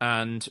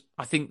 and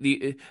I think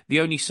the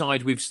only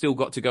side we've still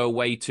got to go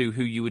away to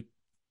who you would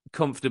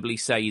comfortably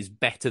say is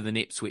better than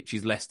Ipswich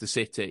is Leicester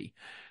City.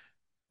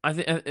 I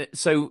think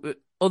so.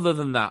 Other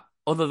than that,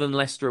 other than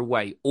Leicester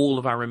away, all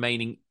of our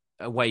remaining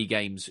away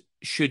games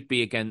should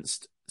be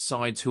against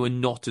sides who are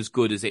not as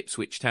good as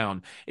Ipswich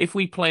Town. If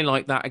we play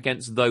like that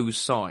against those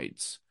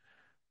sides,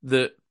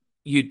 that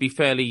you'd be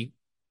fairly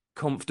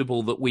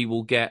comfortable that we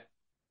will get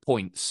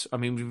points. I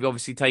mean, we've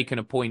obviously taken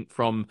a point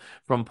from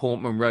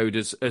Portman Road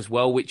as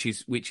well, which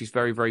is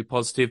very, very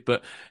positive.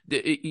 But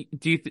do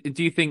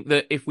you think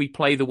that if we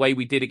play the way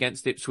we did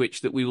against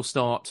Ipswich, that we will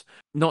start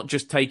not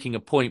just taking a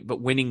point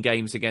but winning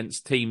games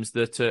against teams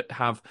that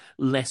have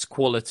less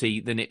quality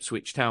than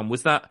Ipswich Town?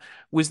 Was that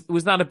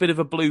a bit of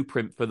a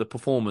blueprint for the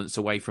performance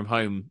away from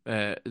home?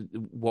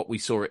 What we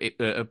saw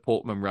at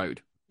Portman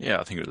Road? Yeah,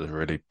 I think it was a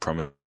really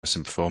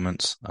promising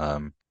performance.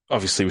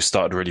 Obviously, we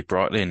started really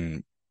brightly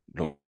and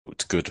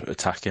looked good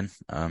attacking,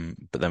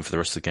 but then for the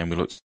rest of the game we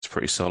looked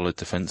pretty solid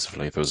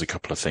defensively. There was a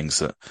couple of things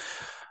that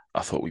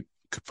I thought we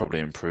could probably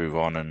improve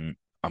on, and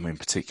I mean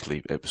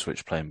particularly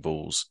Ipswich playing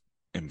balls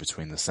in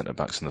between the centre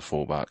backs and the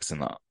full backs in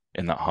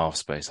that half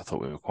space. I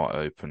thought we were quite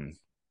open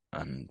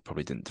and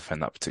probably didn't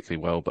defend that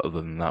particularly well, but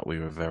other than that we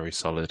were very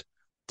solid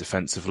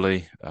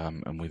defensively,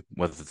 and we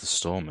weathered the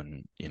storm,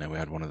 and we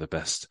had one of the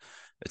best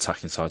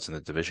attacking sides in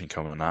the division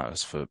coming at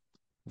us for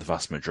the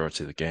vast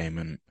majority of the game,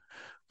 and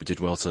we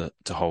did well to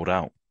hold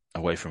out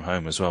away from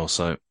home as well.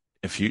 So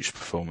in future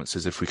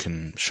performances, if we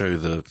can show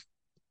the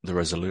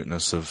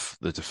resoluteness of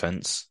the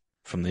defence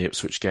from the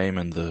Ipswich game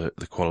and the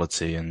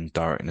quality and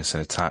directness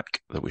in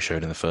attack that we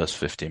showed in the first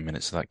 15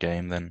 minutes of that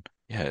game, then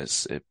yeah,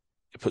 it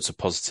puts a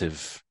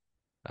positive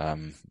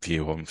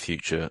view on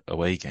future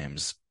away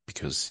games,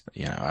 because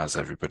as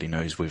everybody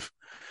knows, we've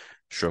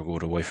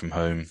struggled away from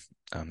home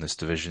this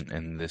division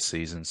in this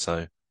season.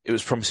 So it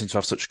was promising to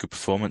have such a good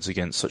performance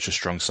against such a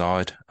strong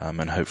side,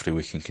 and hopefully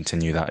we can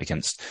continue that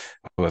against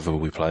whoever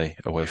we play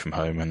away from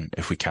home. And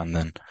if we can,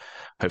 then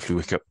hopefully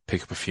we can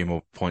pick up a few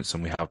more points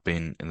than we have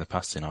been in the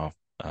past in our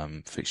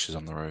fixtures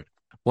on the road.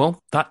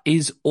 Well, that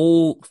is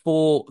all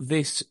for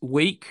this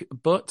week,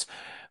 but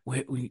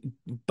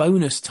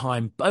bonus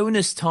time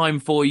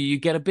for you. You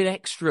get a bit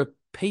extra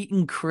Pete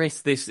and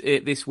Chris this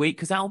week,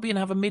 because Albion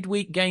have a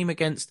midweek game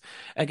against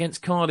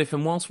Cardiff,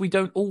 and whilst we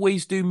don't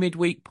always do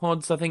midweek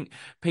pods, I think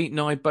Pete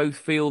and I both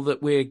feel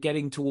that we're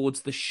getting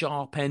towards the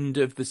sharp end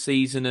of the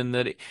season, and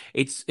that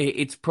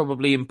it's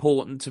probably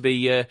important to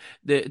be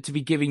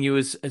giving you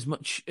as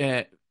much.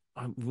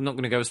 I'm not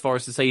going to go as far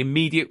as to say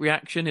immediate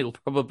reaction. It'll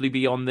probably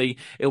be on the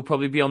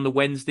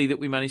Wednesday that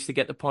we manage to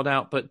get the pod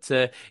out. But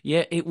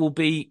it will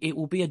be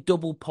a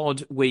double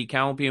pod week.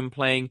 Albion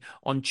playing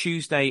on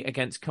Tuesday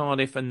against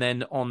Cardiff, and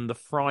then on the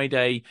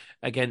Friday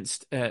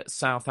against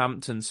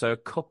Southampton. So a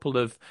couple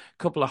of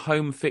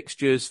home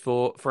fixtures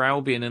for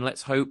Albion, and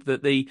let's hope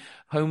that the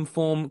home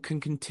form can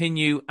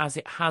continue as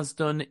it has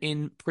done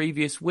in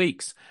previous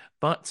weeks.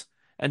 But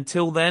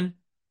until then,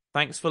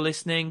 thanks for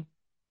listening,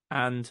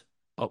 and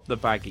up the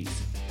baggies.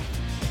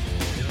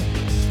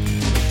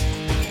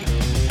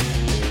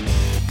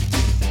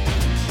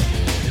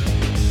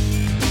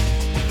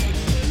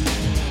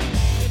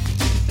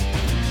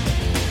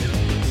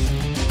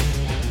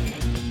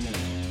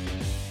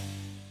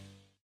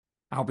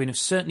 Albion have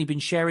certainly been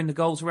sharing the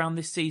goals around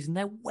this season.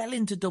 They're well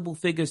into double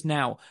figures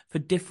now for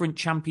different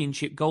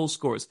championship goal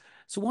scorers.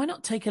 So why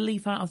not take a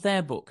leaf out of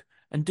their book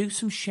and do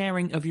some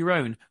sharing of your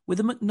own with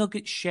a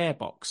McNuggets share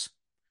box?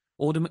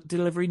 Order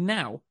McDelivery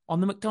now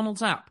on the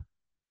McDonald's app.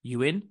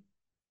 You in?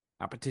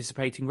 At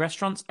participating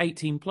restaurants,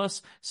 18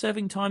 plus,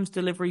 serving times,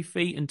 delivery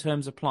fee and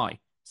terms apply.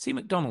 See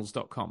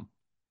mcdonalds.com.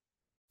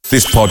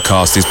 This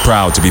podcast is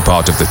proud to be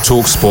part of the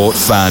TalkSport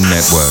Fan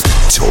Network.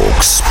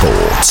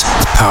 TalkSport.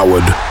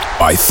 Powered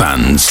by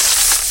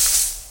fans.